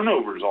 6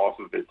 turnovers off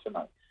of it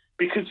tonight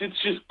because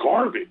it's just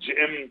garbage.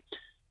 And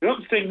the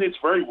other thing that's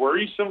very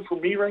worrisome for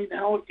me right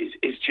now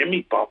is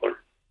Jimmy Butler.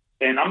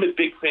 And I'm a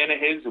big fan of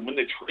his. And when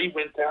the trade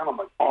went down, I'm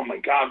like, oh, my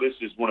God, this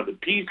is one of the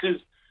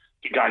pieces.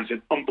 The guy's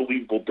an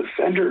unbelievable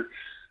defender.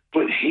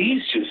 But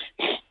he's just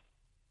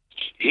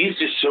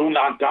so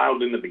not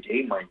dialed into the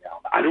game right now.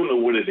 I don't know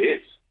what it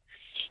is.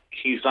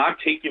 He's not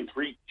taking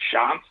 3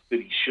 shots that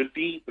he should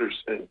be.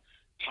 There's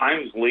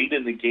times late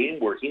in the game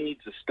where he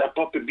needs to step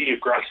up and be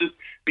aggressive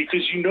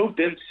because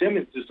Ben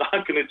Simmons is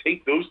not going to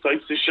take those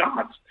types of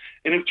shots.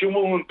 And if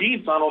Joel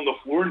Embiid's not on the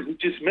floor and he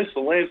just missed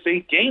the last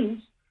 8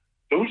 games,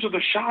 those are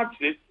the shots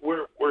that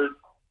where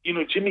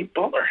Jimmy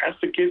Butler has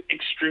to get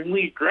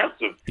extremely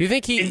aggressive. Do you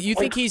think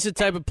think he's the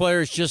type of player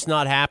who's just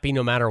not happy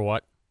no matter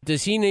what?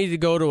 Does he need to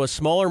go to a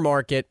smaller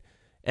market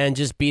and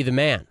just be the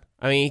man?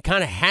 I mean, he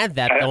kind of had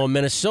that, though, in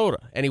Minnesota,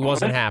 and he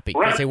wasn't happy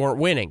because they weren't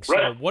winning.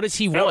 So what does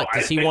he want?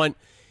 Does he want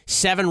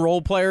 7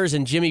 role players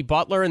and Jimmy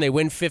Butler and they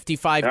win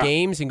 55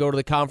 games and go to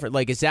the conference?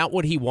 Like, is that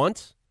what he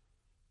wants?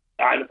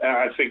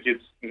 I think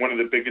it's one of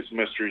the biggest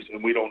mysteries,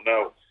 and we don't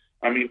know.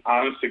 I mean,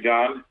 honest to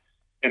God,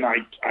 and I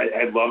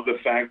love the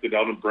fact that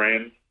Elton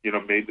Brand,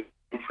 made the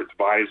move for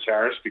Tobias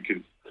Harris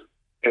because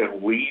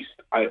at least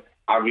I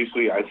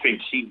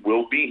think he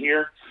will be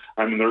here.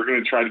 I mean, they're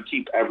going to try to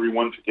keep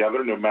everyone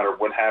together no matter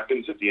what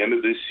happens at the end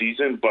of this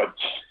season. But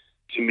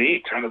to me,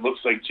 it kind of looks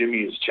like Jimmy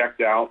is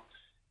checked out,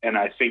 and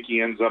I think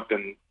he ends up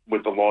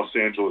with the Los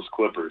Angeles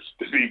Clippers,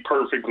 to be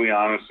perfectly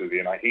honest with you.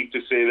 And I hate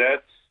to say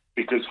that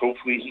because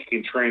hopefully he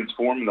can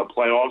transform in the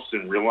playoffs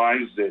and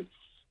realize that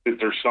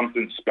there's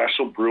something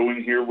special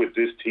brewing here with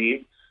this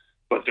team.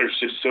 But there's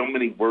just so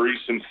many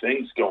worrisome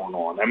things going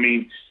on. I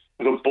mean,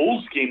 the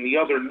Bulls game the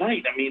other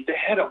night, they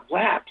had a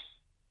lapse.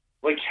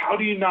 Like, how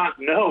do you not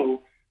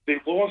know they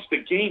lost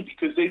the game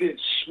because they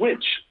didn't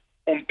switch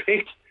on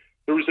pick?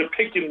 There was a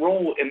pick and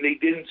roll, and they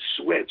didn't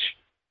switch.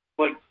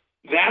 Like,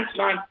 that's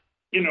not,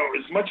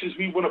 as much as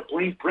we want to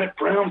blame Brett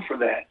Brown for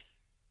that,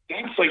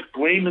 that's like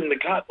blaming the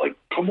guy. Like,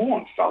 come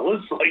on,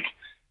 fellas. Like,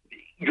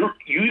 you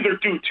either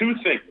do 2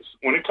 things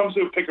when it comes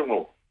to a pick and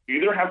roll. You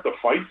either have to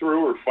fight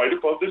through or fight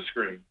above the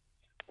screen,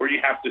 or you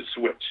have to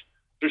switch.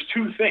 There's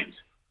 2 things.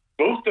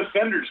 Both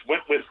defenders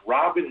went with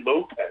Robin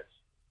Lopez.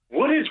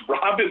 What is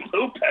Robin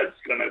Lopez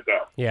going to do?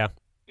 Yeah.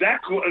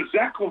 Zach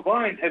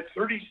LaVine had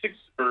 36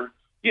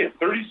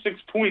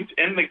 points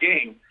in the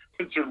game.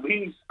 It's their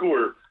leading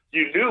scorer.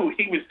 You knew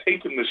he was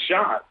taking the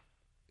shot.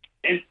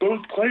 And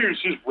both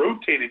players just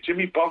rotated.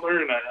 Jimmy Butler,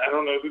 and I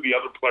don't know who the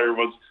other player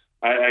was.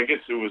 I guess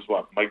it was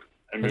what? Mike?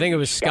 I think it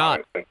was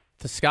Scott.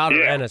 To Scott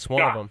or Ennis,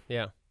 one of them.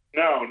 Yeah.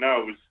 No,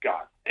 it was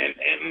Scott.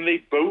 and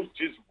they both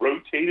just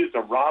rotated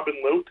to Robin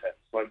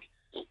Lopez.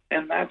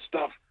 And that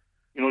stuff,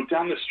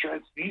 down the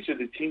stretch, these are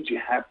the teams you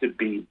have to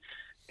beat.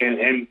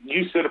 And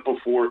you said it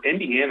before,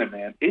 Indiana,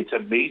 man, it's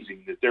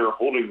amazing that they're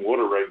holding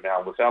water right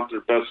now without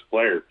their best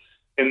player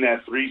in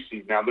that 3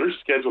 seed. Now, their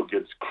schedule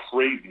gets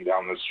crazy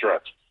down the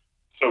stretch.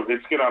 So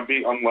it's going to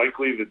be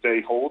unlikely that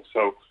they hold.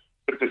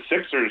 But the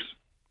Sixers,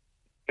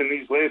 in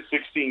these last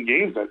 16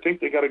 games, I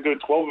think they got to go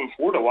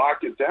 12-4 to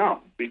lock it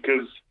down.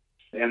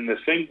 And the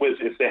thing was,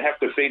 if they have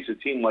to face a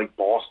team like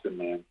Boston,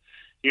 man,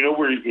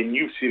 and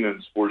you've seen it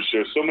in sports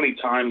shows so many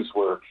times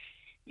where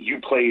you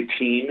play a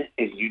team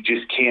and you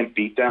just can't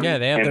beat them. Yeah,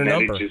 they have their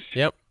number.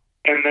 Yep.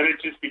 And then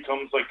it just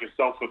becomes like a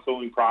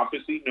self-fulfilling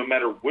prophecy. No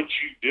matter what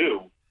you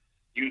do,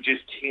 you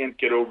just can't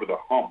get over the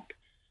hump.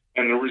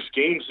 And there was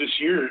games this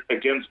year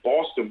against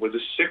Boston where the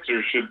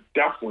Sixers should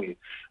definitely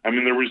 –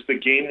 there was the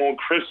game on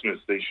Christmas.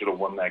 They should have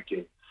won that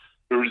game.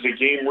 There was a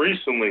game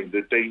recently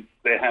that they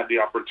had the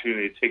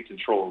opportunity to take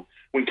control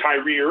when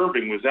Kyrie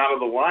Irving was out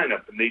of the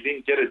lineup and they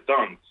didn't get it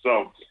done.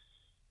 So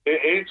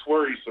it's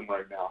worrisome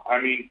right now.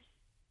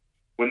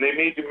 When they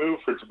made the move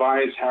for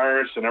Tobias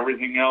Harris and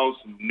everything else,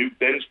 and new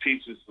bench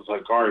pieces, it's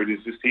like, all right,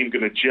 is this team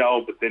going to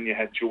gel? But then you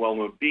had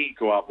Joel Embiid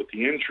go out with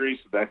the injury,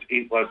 so that's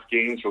 8 less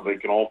games where they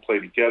can all play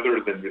together.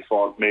 Then you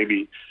thought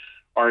maybe,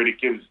 all right,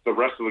 it gives the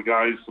rest of the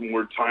guys some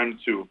more time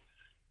to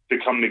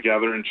come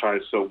together and try.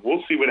 So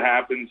we'll see what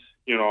happens.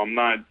 I'm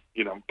not,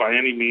 by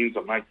any means,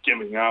 I'm not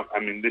giving up.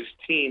 This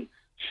team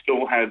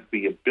still has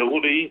the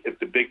ability, if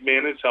the big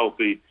man is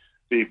healthy,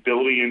 the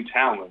ability and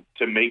talent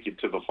to make it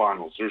to the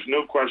finals. There's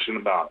no question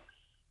about it.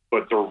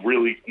 But they're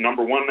really,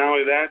 number one, not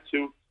only that,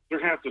 too, they're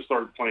going to have to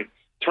start playing.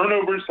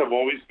 Turnovers have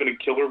always been a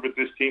killer with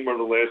this team over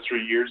the last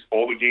 3 years.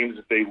 All the games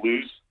that they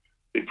lose,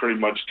 they pretty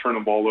much turn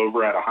the ball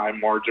over at a high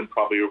margin,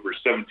 probably over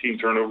 17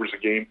 turnovers a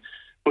game.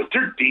 But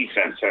their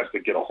defense has to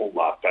get a whole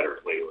lot better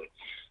lately.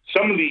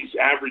 Some of these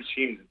average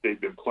teams that they've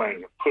been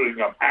playing are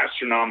putting up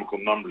astronomical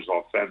numbers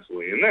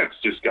offensively, and that's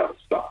just got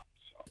to stop.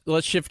 So.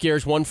 Let's shift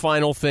gears. One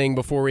final thing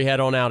before we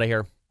head on out of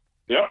here.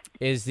 Yep.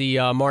 Is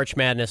the March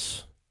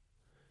Madness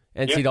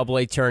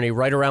NCAA tourney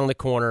right around the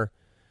corner.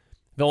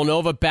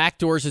 Villanova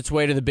backdoors its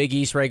way to the Big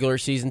East regular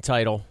season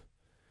title.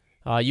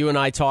 You and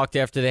I talked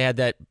after they had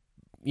that,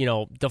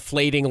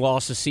 deflating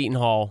loss to Seton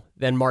Hall.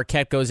 Then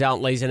Marquette goes out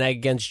and lays an egg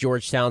against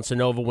Georgetown, so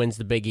Nova wins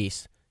the Big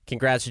East.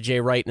 Congrats to Jay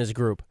Wright and his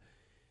group.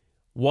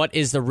 What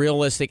is the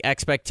realistic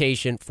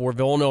expectation for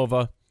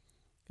Villanova?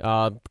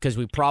 Because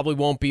we probably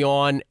won't be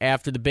on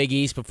after the Big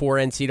East before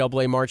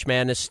NCAA March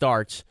Madness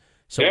starts.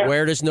 So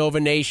where does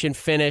Nova Nation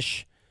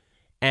finish?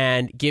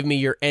 And give me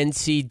your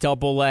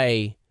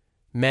NCAA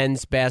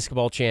men's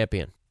basketball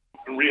champion.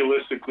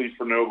 Realistically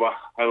for Nova,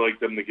 I like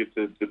them to get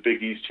the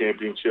Big East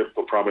championship.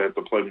 They'll probably have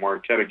to play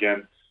Marquette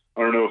again.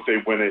 I don't know if they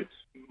win it.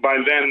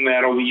 By then,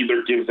 that'll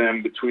either give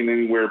them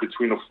anywhere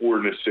between a 4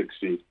 and a 6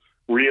 seed.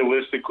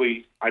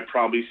 Realistically, I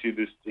probably see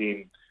this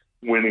team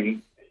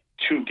winning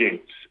 2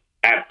 games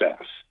at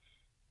best.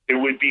 It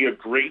would be a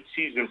great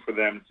season for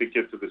them to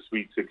get to the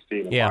Sweet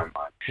 16 in my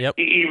mind. Yep.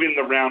 Even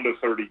the round of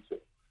 32.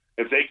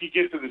 If they could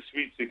get to the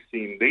Sweet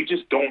 16, they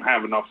just don't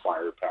have enough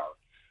firepower.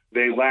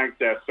 They lack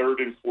that third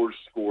and fourth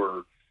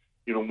scorer.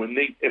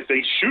 If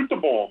they shoot the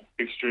ball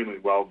extremely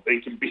well, they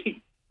can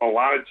beat a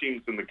lot of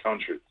teams in the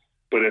country.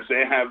 But if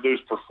they have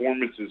those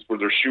performances where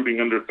they're shooting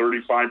under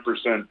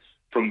 35%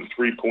 from the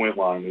 3-point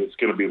line, it's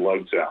going to be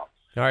lights out.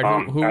 All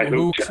right,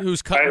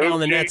 who's cutting down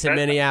the nets in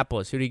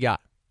Minneapolis? Who do you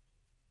got?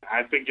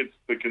 I think it's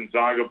the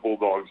Gonzaga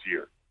Bulldogs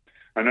here.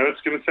 I know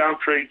it's going to sound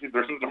crazy.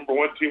 They're the number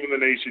 1 team in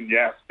the nation.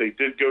 Yes, they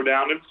did go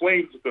down in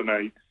flames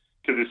tonight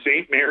to the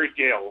St. Mary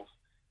Gales.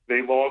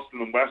 They lost in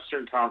the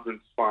Western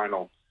Conference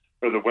Final,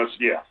 or the West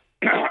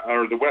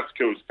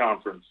Coast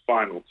Conference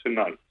Final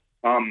tonight.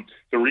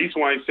 The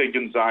reason why I say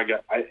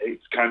Gonzaga,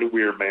 it's kind of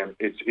weird, man.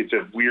 It's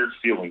a weird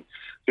feeling.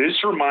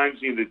 This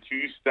reminds me of the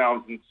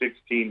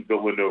 2016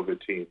 Villanova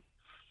team.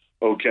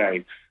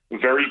 Okay,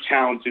 very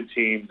talented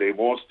team. They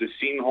lost to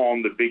Seton Hall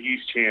in the Big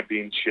East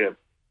Championship.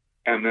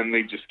 And then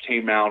they just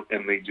came out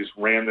and they just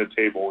ran the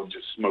table and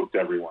just smoked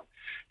everyone.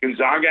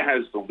 Gonzaga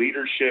has the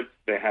leadership.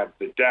 They have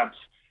the depth.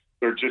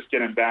 They're just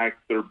getting back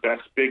their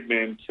best big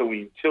man,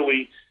 Killian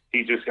Tilly.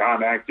 He just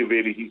got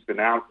activated. He's been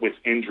out with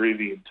injury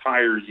the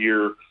entire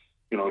year.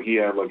 He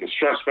had like a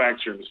stress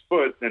fracture in his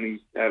foot. Then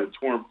he had a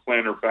torn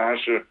plantar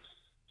fascia.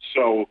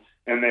 So,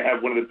 and they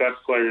have one of the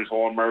best players,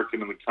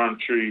 All-American in the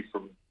country,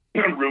 from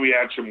Rui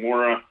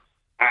Hachimura.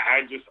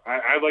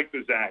 I like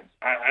the Zags.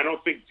 I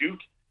don't think Duke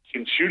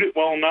can shoot it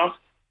well enough,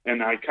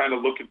 and I kind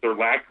of look at their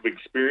lack of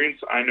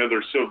experience. I know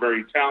they're still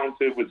very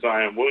talented with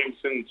Zion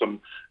Williamson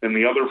and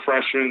the other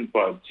freshmen,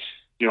 but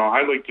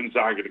I like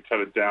Gonzaga to cut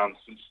it down.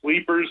 Some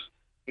sleepers,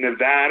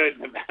 Nevada's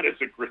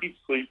a great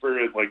sleeper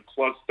at like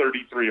plus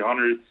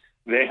 3,300.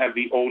 They have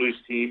the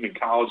oldest team in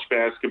college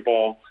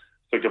basketball.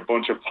 It's like a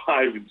bunch of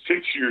 5- and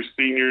 6-year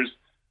seniors.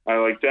 I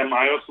like them.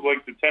 I also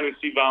like the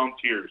Tennessee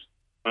Volunteers.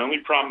 My only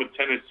problem with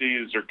Tennessee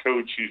is their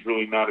coach. He's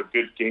really not a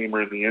good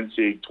gamer in the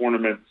NCAA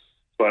tournament.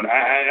 But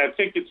I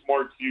think it's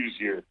Mark Hughes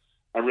here.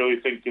 I really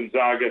think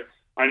Gonzaga,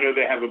 I know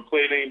they haven't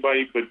played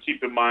anybody, but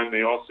keep in mind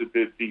they also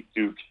did beat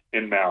Duke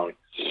in Maui.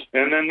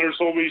 And then there's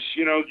always,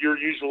 your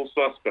usual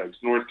suspects.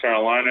 North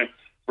Carolina,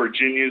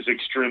 Virginia's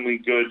extremely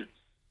good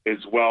as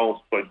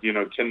well, but,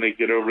 can they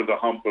get over the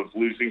hump of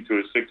losing to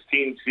a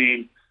 16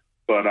 seed?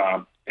 But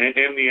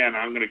in the end,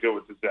 I'm going to go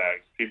with the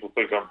Zags. People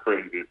think I'm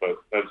crazy, but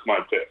that's my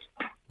pick.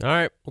 All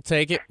right, we'll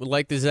take it. We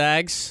like the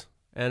Zags,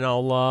 and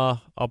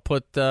I'll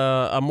put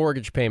a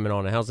mortgage payment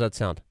on it. How's that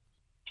sound?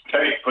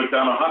 Hey, put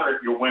down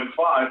 100, you'll win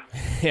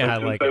 5. Yeah,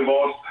 but I like they it.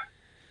 Lost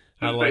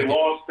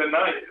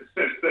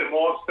since they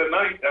lost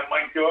tonight, that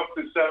might go up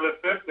to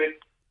 750.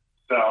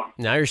 So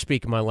Now you're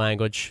speaking my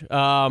language.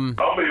 I'll be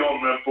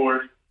on that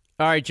board.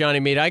 All right, Johnny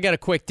Mead, I got a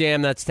quick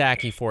damn that's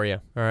tacky for you.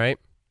 All right?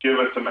 Give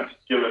it to me.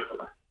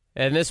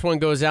 And this one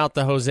goes out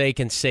to Jose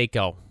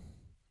Canseco,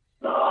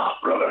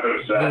 Brother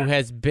Jose, who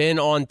has been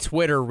on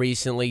Twitter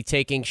recently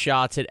taking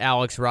shots at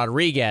Alex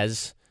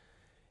Rodriguez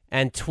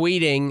and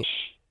tweeting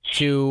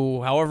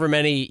to however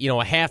many,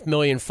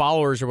 500,000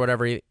 followers or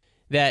whatever,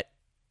 that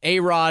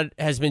A-Rod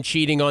has been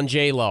cheating on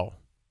J-Lo.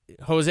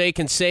 Jose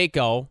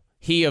Canseco,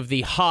 he of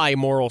the high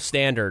moral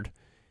standard,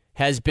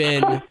 has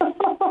been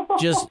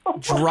just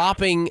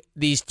dropping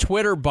these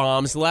Twitter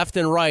bombs left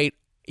and right.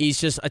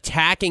 He's just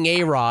attacking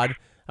A-Rod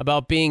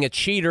about being a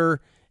cheater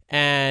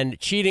and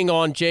cheating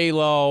on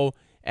J-Lo.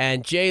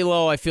 And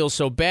J-Lo, I feel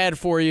so bad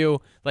for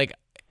you. Like,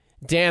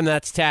 damn,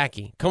 that's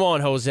tacky. Come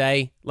on,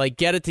 Jose. Like,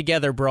 get it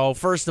together, bro.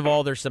 First of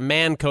all, there's some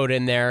man code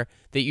in there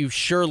that you've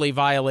surely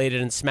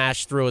violated and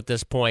smashed through at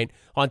this point.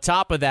 On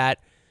top of that,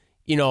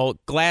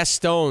 glass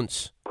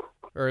stones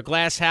or a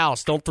glass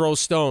house. Don't throw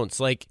stones.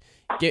 Like,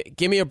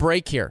 give me a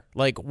break here.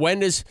 Like,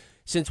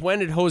 since when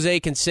did Jose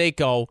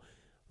Canseco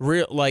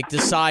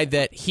decide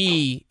that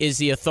he is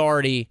the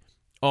authority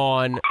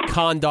on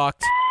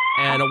conduct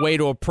and a way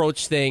to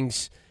approach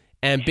things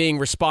and being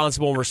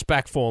responsible and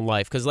respectful in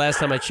life? Because last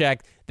time I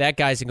checked, that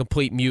guy's a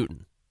complete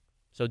mutant.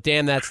 So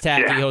damn, that's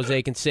tacky,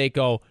 Jose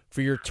Canseco,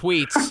 for your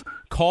tweets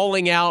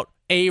calling out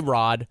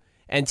A-Rod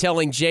and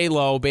telling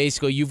J-Lo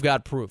basically you've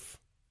got proof.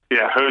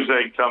 Yeah,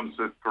 Jose comes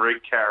with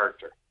great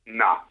character.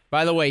 Nah.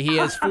 By the way, he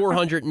has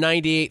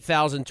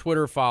 498,000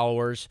 Twitter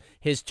followers.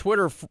 His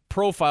Twitter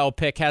profile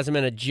pic has him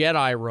in a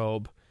Jedi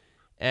robe.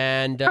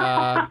 And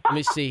let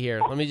me see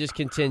here. Let me just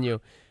continue.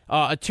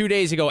 2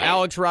 days ago,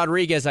 Alex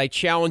Rodriguez, I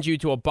challenge you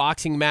to a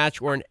boxing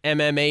match or an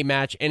MMA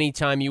match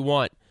anytime you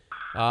want.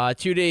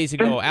 2 days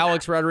ago,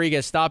 Alex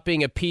Rodriguez, stop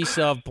being a piece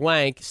of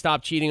blank.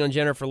 Stop cheating on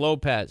Jennifer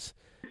Lopez.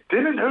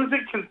 Didn't Jose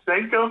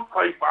Canseco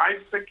fight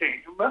Isaac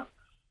Hama?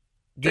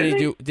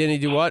 Didn't he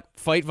do what?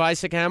 Fight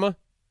Isaac Hama?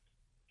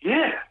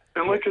 Yeah,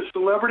 and like a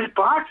celebrity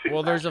boxing.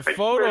 Well, there's a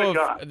photo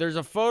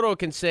of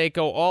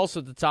Canseco also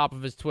at the top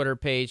of his Twitter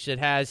page that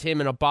has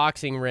him in a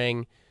boxing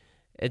ring.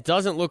 It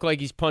doesn't look like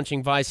he's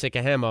punching Isaac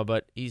Hama,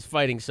 but he's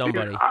fighting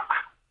somebody.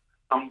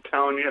 I'm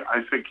telling you,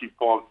 I think he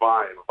fought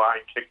Vine. Vine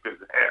kicked his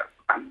ass.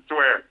 I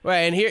swear.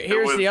 Right, and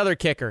here's the other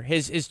kicker.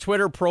 His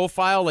Twitter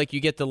profile, like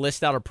you get to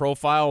list out a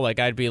profile, like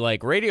I'd be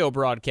like radio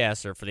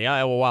broadcaster for the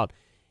Iowa Wild.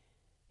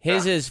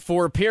 His is,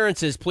 for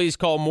appearances, please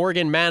call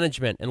Morgan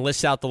Management, and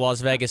lists out the Las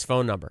Vegas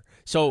phone number.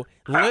 So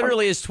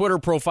literally his Twitter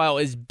profile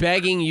is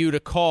begging you to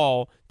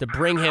call to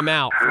bring him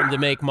out for him to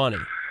make money.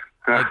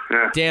 Like,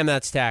 damn,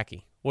 that's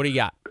tacky. What do you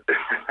got?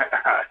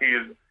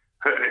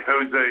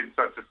 Jose is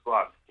such a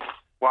slut.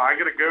 Well, I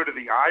got to go to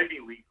the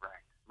Ivy League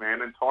ranks,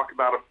 man, and talk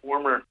about a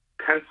former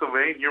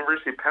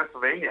University of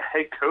Pennsylvania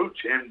head coach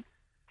and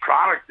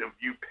product of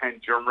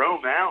UPenn,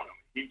 Jerome Allen.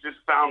 He just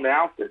found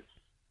out that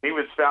he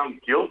was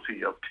found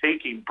guilty of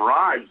taking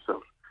bribes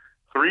of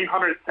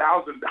 $300,000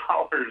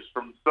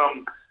 from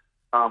some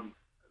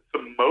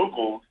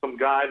mogul, some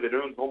guy that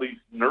owns all these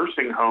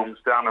nursing homes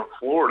down in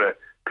Florida,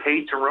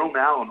 paid Jerome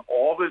Allen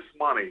all this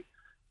money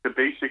to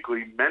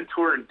basically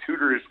mentor and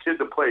tutor his kid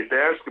to play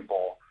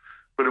basketball.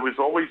 But it was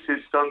always his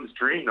son's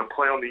dream to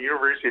play on the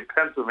University of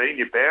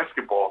Pennsylvania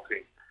basketball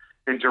team.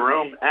 And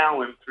Jerome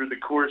Allen, through the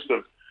course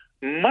of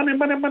money,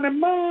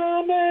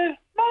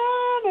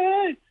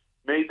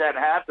 made that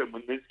happen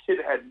when this kid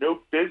had no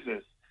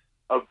business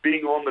of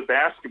being on the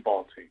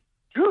basketball team.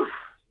 Whew,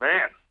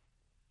 man,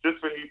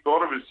 just when you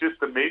thought it was just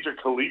the major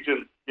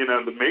collegiate,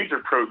 the major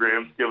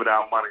programs giving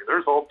out money,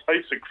 there's all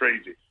types of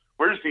crazy.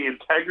 Where's the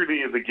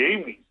integrity of the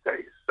game these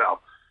days? So,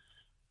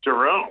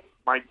 Jerome,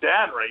 my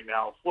dad right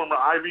now, former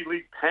Ivy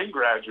League Penn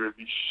graduate,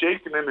 he's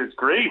shaking in his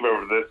grave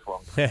over this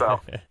one. So,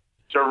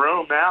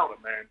 Jerome Allen,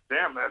 man,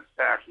 damn, that's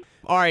tacky.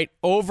 All right,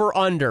 over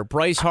under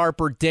Bryce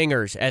Harper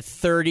dingers at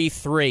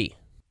 33.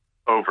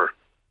 Over.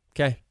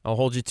 Okay, I'll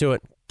hold you to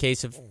it.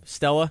 Case of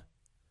Stella,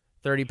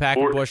 30-pack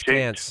of Busch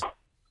Cans.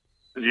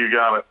 You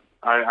got it.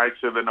 I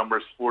said the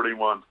number's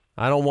 41.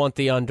 I don't want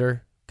the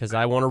under because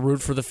I want to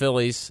root for the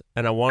Phillies,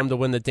 and I want them to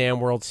win the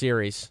damn World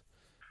Series.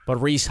 But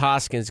Rhys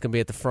Hoskins is going to be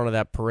at the front of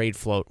that parade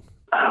float.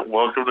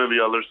 Welcome to the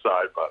other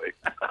side, buddy.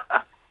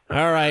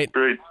 All right.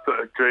 Great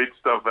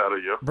stuff out of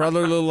you.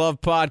 Brotherly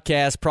Love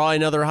Podcast. Probably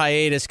another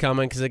hiatus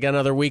coming because I got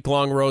another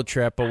week-long road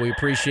trip, but we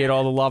appreciate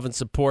all the love and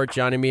support.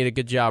 Johnny Mead, a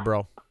good job,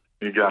 bro.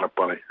 You got it,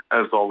 buddy.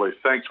 As always,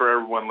 thanks for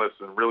everyone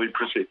listening. Really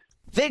appreciate it.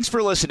 Thanks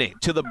for listening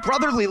to the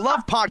Brotherly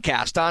Love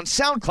Podcast on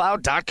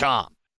SoundCloud.com.